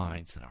and our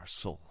minds and our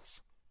souls.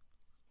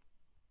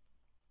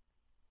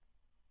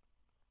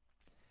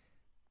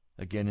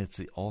 Again, it's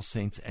the All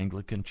Saints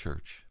Anglican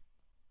Church,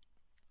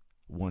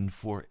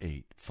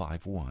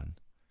 14851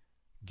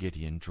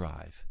 Gideon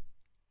Drive,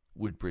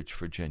 Woodbridge,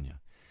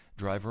 Virginia.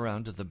 Drive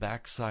around to the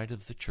back side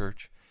of the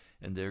church,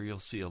 and there you'll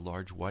see a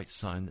large white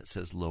sign that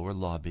says Lower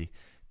Lobby.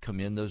 Come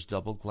in those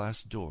double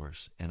glass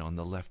doors, and on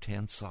the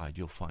left-hand side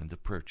you'll find the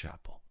prayer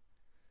chapel,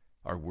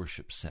 our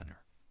worship center.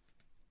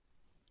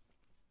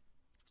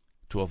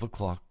 12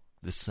 o'clock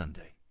this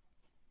Sunday.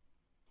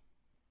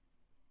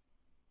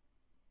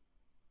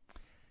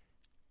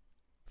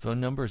 Phone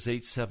number is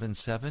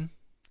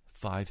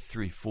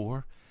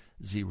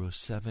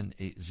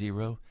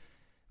 877-534-0780.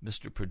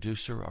 Mr.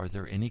 Producer, are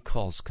there any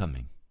calls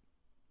coming?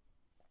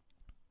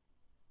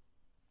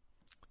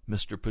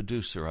 Mr.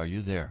 Producer, are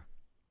you there?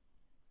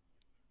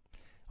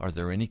 Are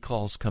there any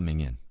calls coming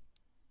in?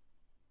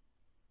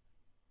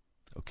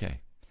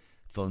 Okay.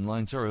 Phone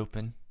lines are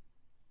open.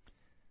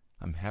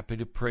 I'm happy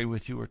to pray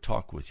with you or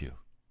talk with you.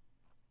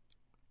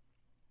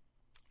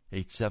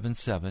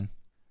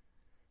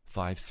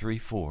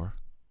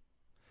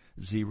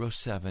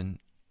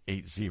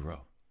 877-534-0780.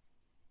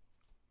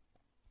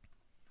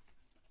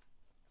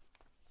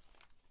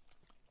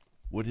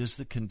 What is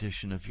the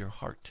condition of your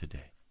heart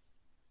today?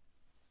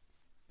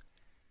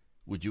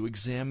 Would you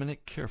examine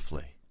it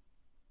carefully?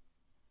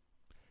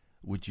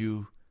 Would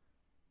you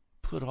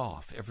put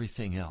off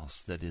everything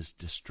else that is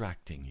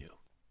distracting you?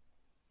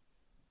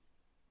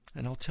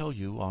 And I'll tell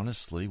you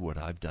honestly what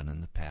I've done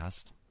in the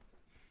past.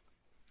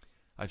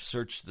 I've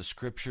searched the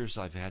Scriptures,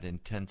 I've had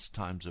intense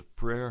times of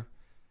prayer,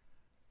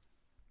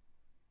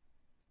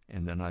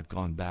 and then I've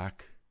gone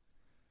back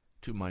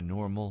to my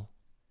normal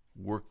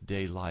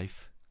workday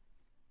life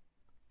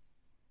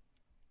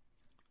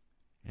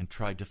and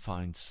tried to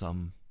find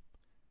some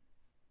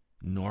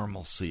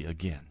normalcy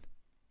again.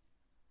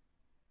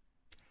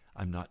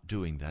 I'm not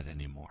doing that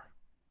anymore.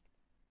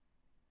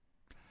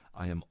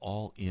 I am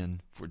all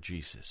in for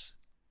Jesus.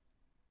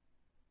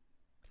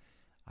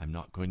 I'm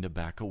not going to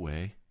back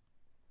away.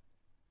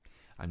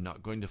 I'm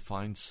not going to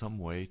find some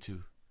way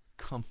to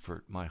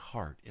comfort my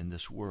heart in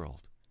this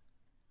world.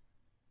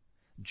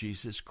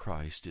 Jesus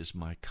Christ is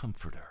my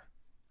comforter.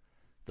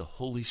 The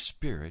Holy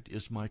Spirit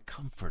is my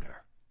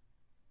comforter.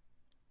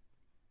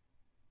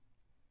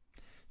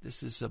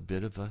 This is a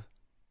bit of a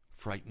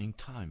frightening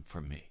time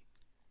for me.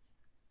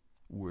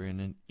 We're in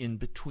an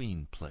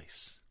in-between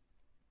place.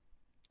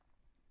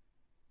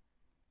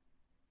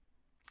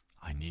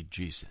 I need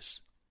Jesus.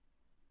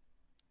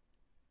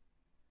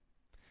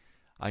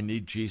 I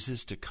need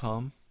Jesus to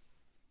come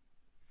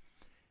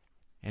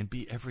and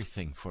be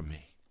everything for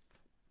me.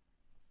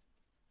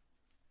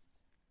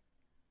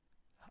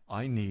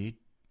 I need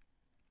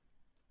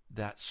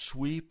that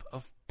sweep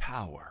of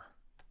power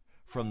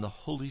from the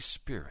Holy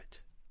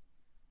Spirit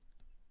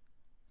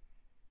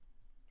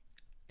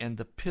And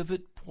the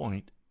pivot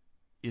point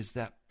is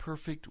that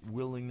perfect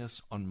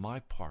willingness on my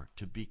part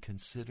to be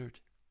considered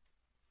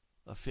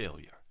a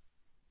failure,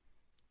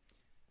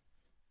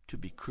 to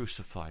be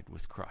crucified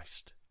with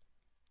Christ.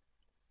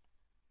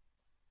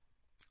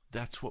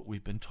 That's what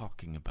we've been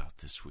talking about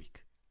this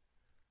week.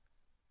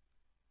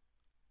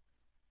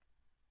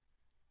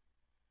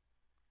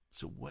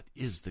 So what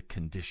is the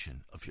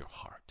condition of your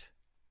heart?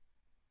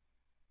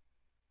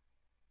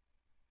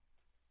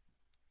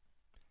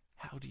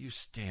 How do you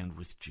stand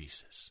with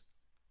Jesus?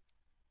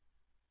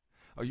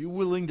 Are you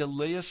willing to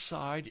lay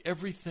aside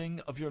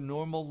everything of your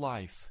normal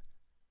life?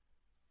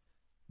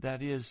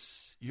 That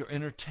is, your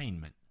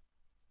entertainment,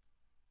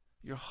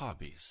 your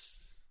hobbies,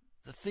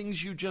 the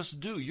things you just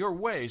do, your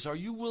ways. Are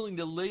you willing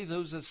to lay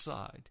those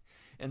aside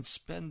and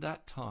spend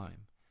that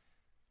time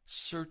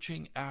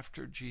searching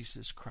after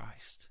Jesus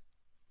Christ?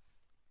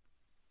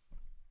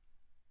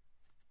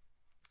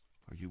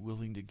 Are you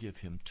willing to give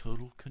him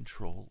total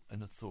control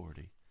and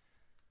authority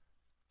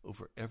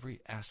over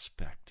every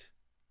aspect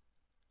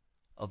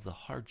of the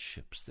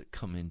hardships that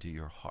come into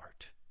your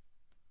heart?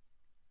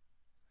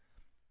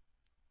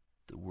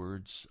 The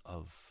words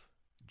of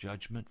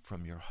judgment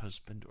from your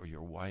husband or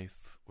your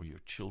wife or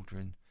your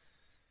children,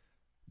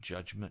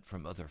 judgment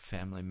from other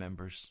family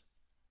members,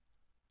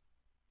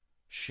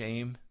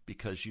 shame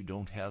because you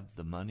don't have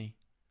the money,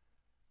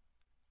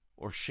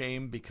 or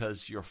shame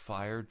because you're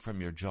fired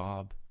from your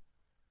job,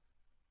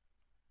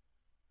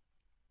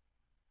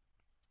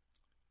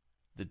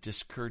 the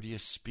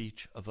discourteous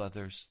speech of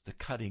others, the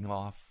cutting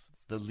off,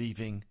 the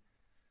leaving.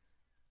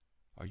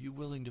 Are you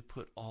willing to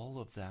put all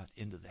of that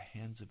into the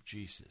hands of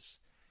Jesus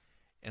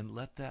and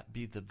let that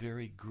be the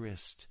very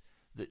grist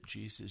that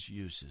Jesus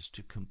uses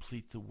to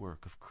complete the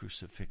work of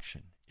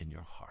crucifixion in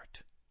your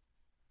heart?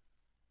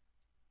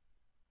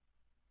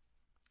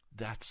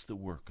 That's the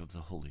work of the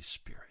Holy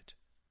Spirit.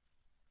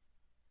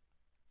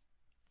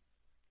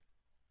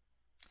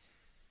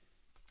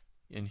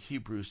 In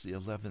Hebrews, the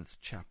 11th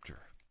chapter,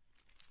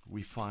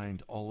 we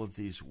find all of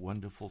these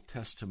wonderful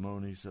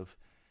testimonies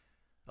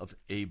of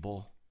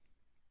Abel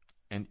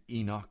and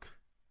Enoch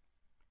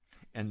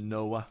and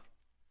Noah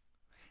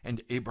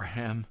and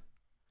Abraham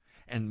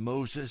and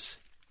Moses.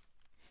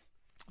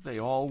 They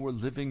all were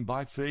living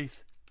by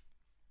faith.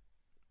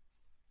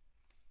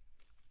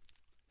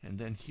 And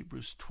then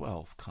Hebrews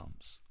 12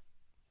 comes.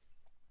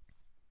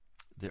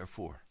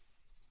 Therefore,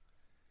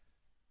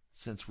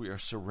 since we are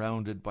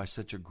surrounded by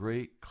such a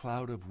great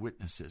cloud of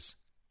witnesses,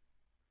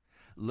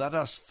 let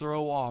us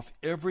throw off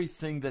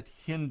everything that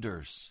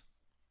hinders.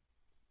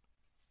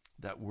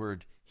 That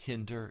word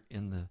hinder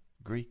in the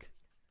Greek,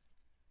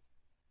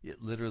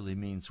 it literally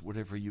means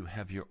whatever you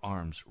have your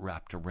arms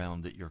wrapped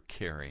around that you're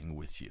carrying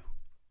with you.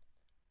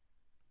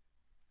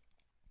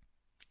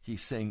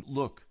 He's saying,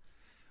 look,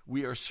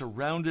 we are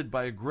surrounded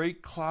by a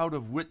great cloud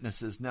of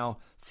witnesses. Now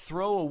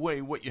throw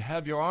away what you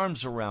have your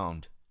arms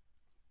around,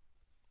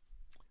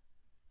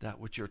 that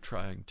which you're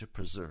trying to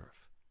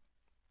preserve.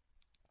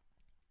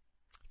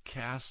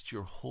 Cast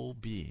your whole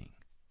being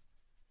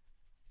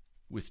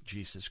with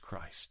Jesus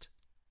Christ.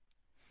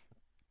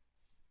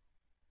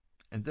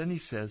 And then he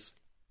says,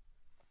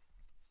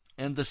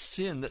 and the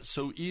sin that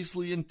so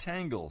easily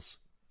entangles.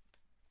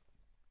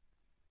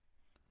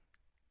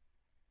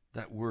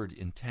 That word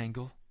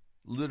entangle,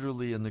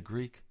 literally in the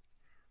Greek,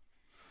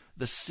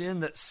 the sin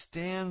that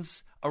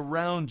stands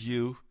around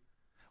you,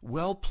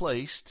 well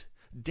placed,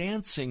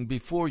 dancing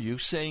before you,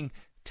 saying,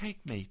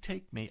 take me,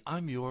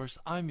 I'm yours,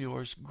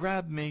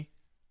 grab me.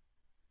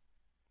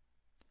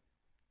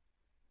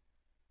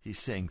 He's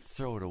saying,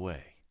 throw it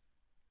away.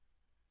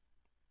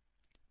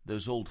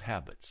 Those old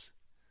habits,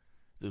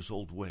 those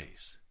old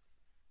ways,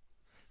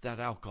 that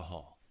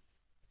alcohol,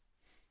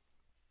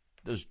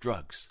 those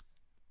drugs,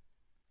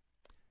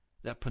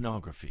 that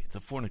pornography, the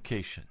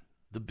fornication,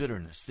 the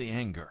bitterness, the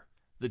anger,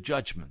 the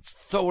judgments.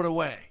 Throw it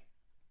away.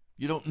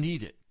 You don't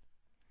need it.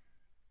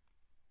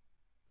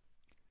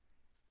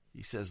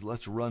 He says,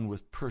 let's run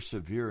with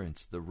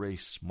perseverance the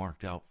race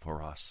marked out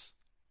for us.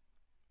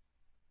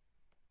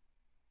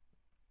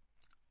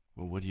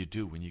 Well, what do you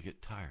do when you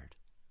get tired?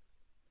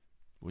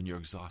 When you're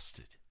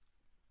exhausted?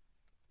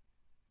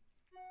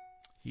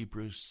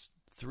 Hebrews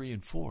 3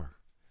 and 4.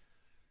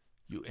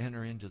 You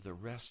enter into the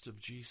rest of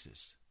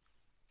Jesus.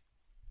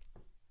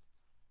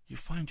 You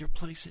find your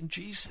place in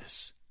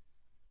Jesus.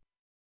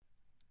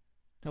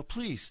 Now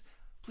please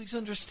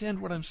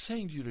understand what I'm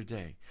saying to you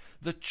today.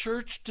 The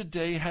church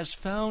today has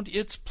found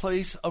its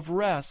place of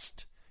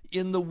rest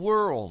in the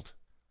world,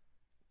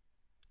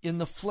 in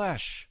the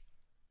flesh.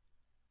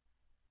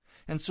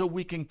 And so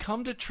we can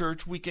come to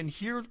church, we can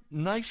hear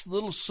nice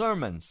little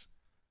sermons.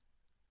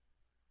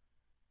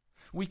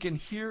 We can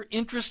hear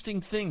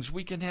interesting things.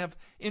 We can have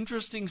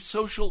interesting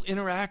social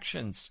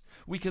interactions.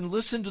 We can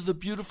listen to the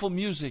beautiful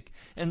music.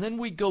 And then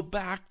we go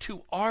back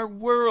to our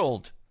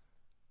world.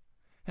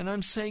 And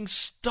I'm saying,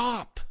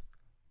 stop.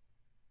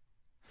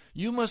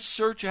 You must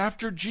search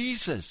after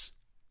Jesus.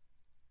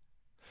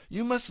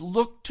 You must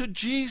look to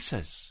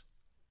Jesus.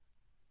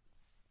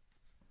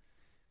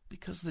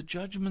 Because the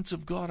judgments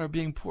of God are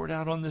being poured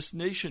out on this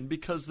nation,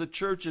 because the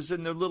church is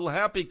in their little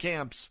happy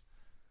camps.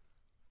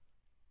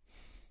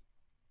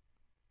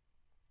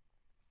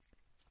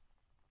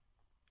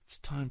 It's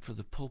time for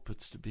the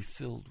pulpits to be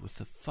filled with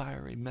the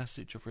fiery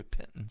message of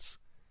repentance,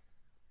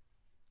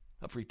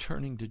 of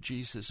returning to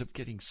Jesus, of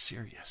getting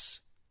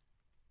serious.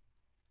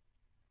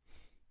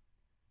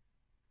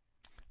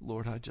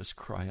 Lord, I just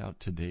cry out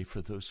today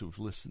for those who've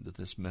listened to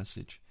this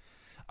message.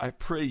 I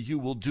pray you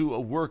will do a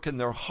work in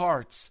their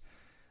hearts,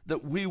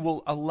 that we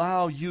will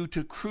allow you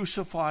to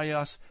crucify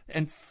us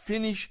and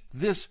finish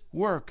this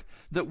work,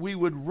 that we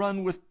would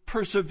run with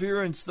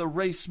perseverance the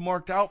race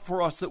marked out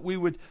for us, that we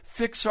would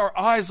fix our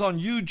eyes on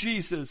you,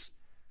 Jesus,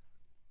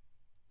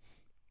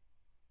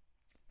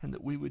 and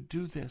that we would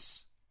do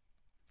this,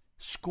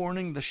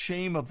 scorning the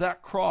shame of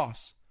that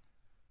cross,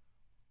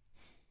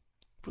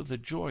 for the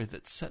joy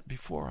that's set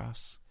before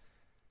us,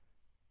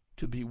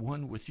 to be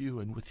one with you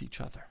and with each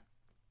other.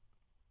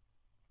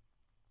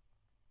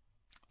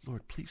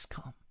 Lord, please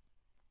come.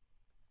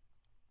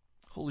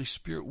 Holy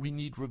Spirit, we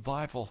need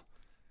revival.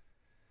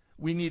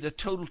 We need a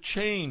total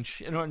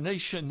change in our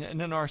nation and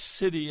in our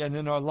city and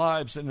in our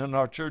lives and in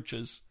our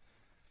churches.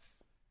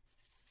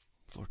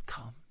 Lord,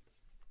 come.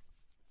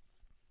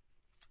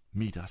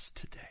 Meet us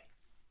today.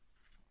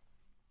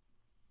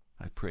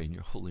 I pray in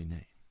your holy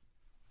name.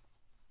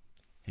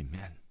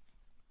 Amen.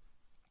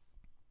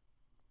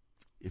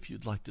 If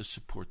you'd like to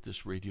support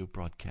this radio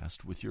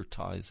broadcast with your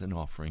tithes and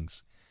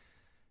offerings,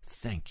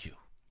 thank you.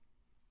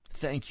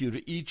 Thank you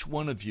to each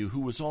one of you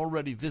who was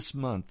already this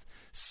month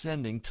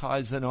sending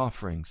tithes and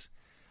offerings.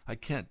 I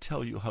can't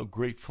tell you how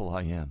grateful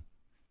I am.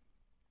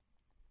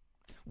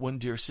 One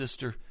dear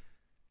sister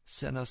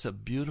sent us a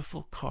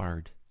beautiful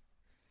card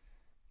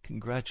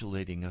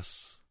congratulating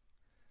us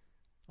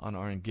on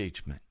our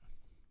engagement.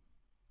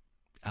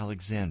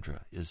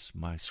 Alexandra is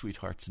my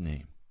sweetheart's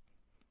name.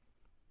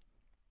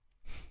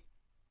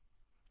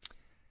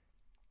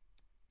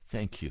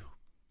 Thank you.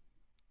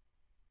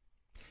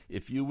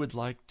 If you would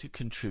like to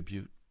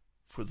contribute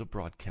for the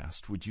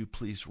broadcast, would you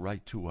please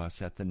write to us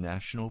at the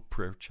National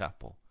Prayer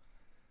Chapel,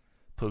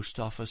 Post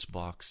Office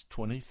Box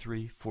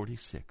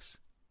 2346,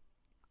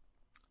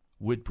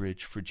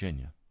 Woodbridge,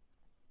 Virginia,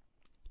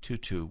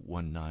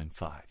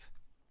 22195.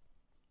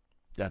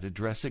 That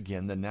address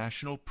again, the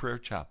National Prayer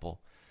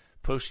Chapel,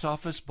 Post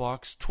Office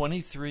Box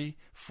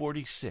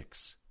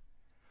 2346,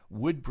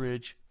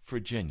 Woodbridge,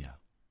 Virginia,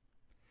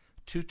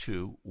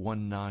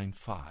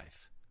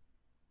 22195.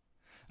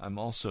 I'm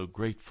also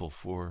grateful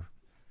for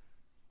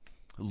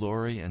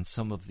Lori and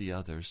some of the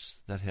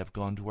others that have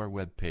gone to our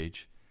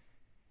webpage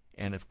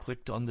and have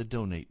clicked on the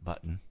donate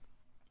button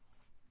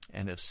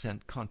and have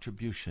sent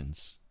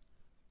contributions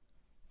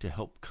to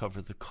help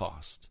cover the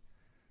cost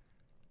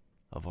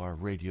of our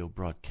radio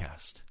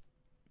broadcast.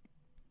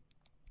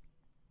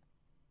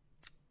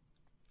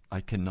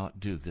 I cannot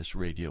do this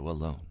radio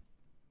alone.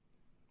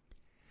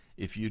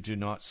 If you do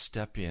not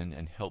step in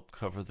and help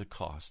cover the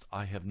cost,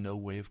 I have no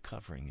way of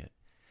covering it.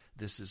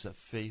 This is a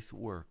faith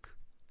work.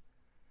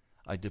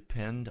 I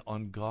depend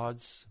on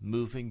God's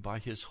moving by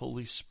His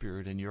Holy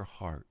Spirit in your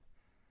heart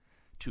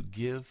to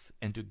give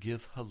and to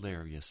give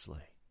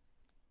hilariously.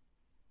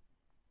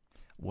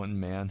 One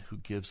man who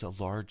gives a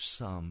large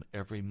sum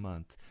every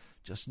month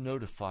just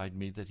notified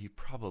me that he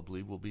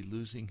probably will be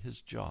losing his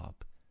job.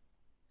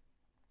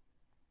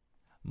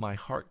 My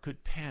heart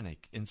could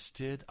panic.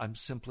 Instead, I'm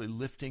simply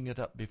lifting it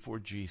up before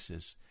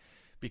Jesus,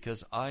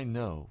 because I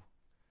know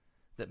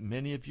that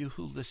many of you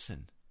who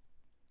listen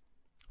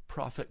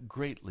profit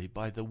greatly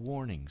by the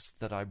warnings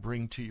that I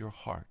bring to your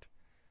heart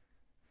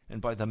and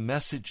by the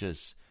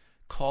messages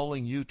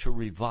calling you to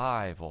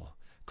revival,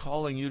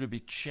 calling you to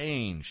be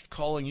changed,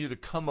 calling you to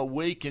come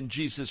awake in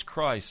Jesus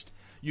Christ.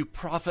 You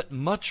profit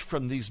much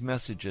from these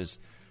messages.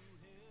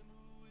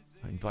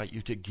 I invite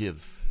you to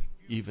give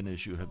even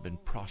as you have been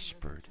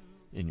prospered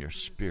in your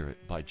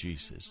spirit by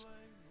Jesus.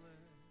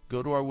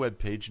 Go to our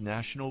webpage,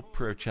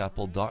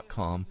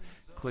 nationalprayerchapel.com,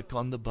 click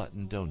on the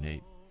button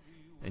Donate,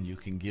 and you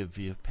can give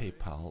via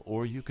PayPal,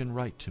 or you can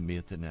write to me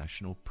at the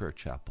National Prayer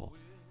Chapel,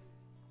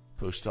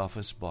 Post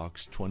Office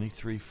Box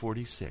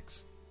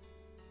 2346,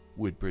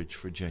 Woodbridge,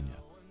 Virginia,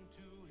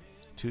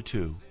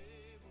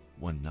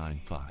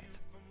 22195.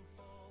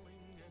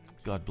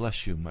 God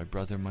bless you, my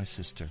brother, my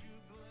sister.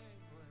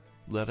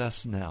 Let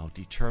us now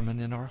determine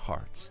in our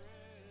hearts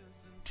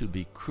to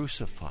be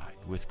crucified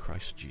with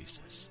Christ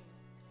Jesus.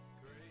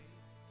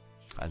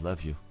 I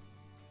love you.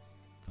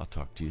 I'll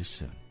talk to you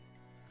soon.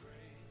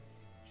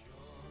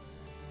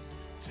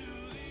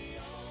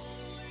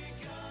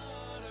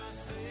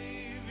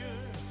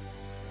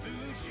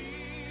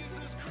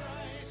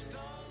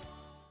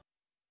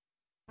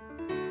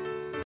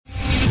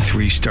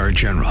 Three-star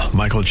General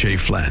Michael J.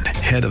 Flynn,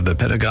 head of the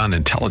Pentagon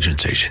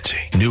Intelligence Agency,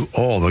 knew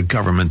all the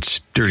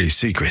government's dirty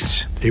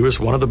secrets. He was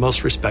one of the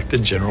most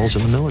respected generals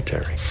in the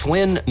military.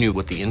 Flynn knew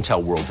what the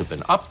intel world had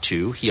been up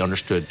to. He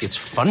understood its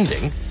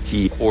funding.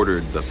 He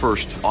ordered the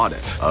first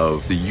audit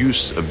of the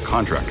use of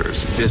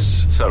contractors.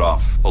 This set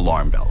off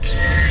alarm bells.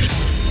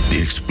 The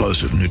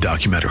explosive new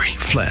documentary,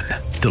 Flynn,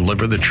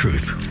 deliver the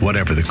truth,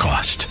 whatever the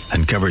cost,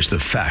 uncovers the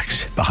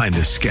facts behind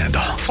this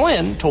scandal.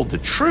 Flynn told the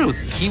truth.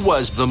 He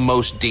was the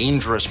most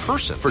dangerous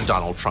person for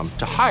Donald Trump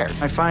to hire.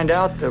 I find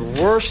out the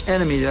worst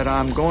enemy that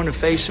I'm going to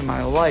face in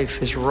my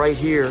life is right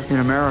here in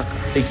America.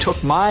 They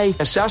took my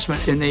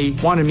assessment and they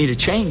wanted me to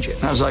change it.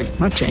 And I was like, I'm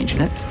not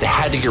changing it. They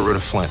had to get rid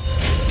of Flynn.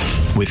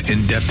 With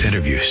in-depth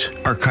interviews,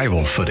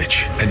 archival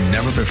footage, and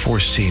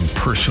never-before-seen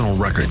personal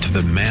records of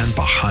the man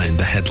behind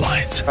the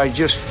headlines. I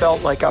just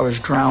felt like I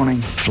was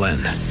drowning. Flynn,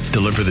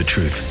 deliver the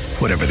truth,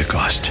 whatever the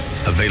cost.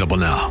 Available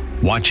now.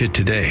 Watch it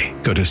today.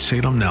 Go to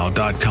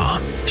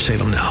salemnow.com.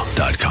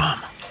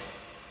 salemnow.com.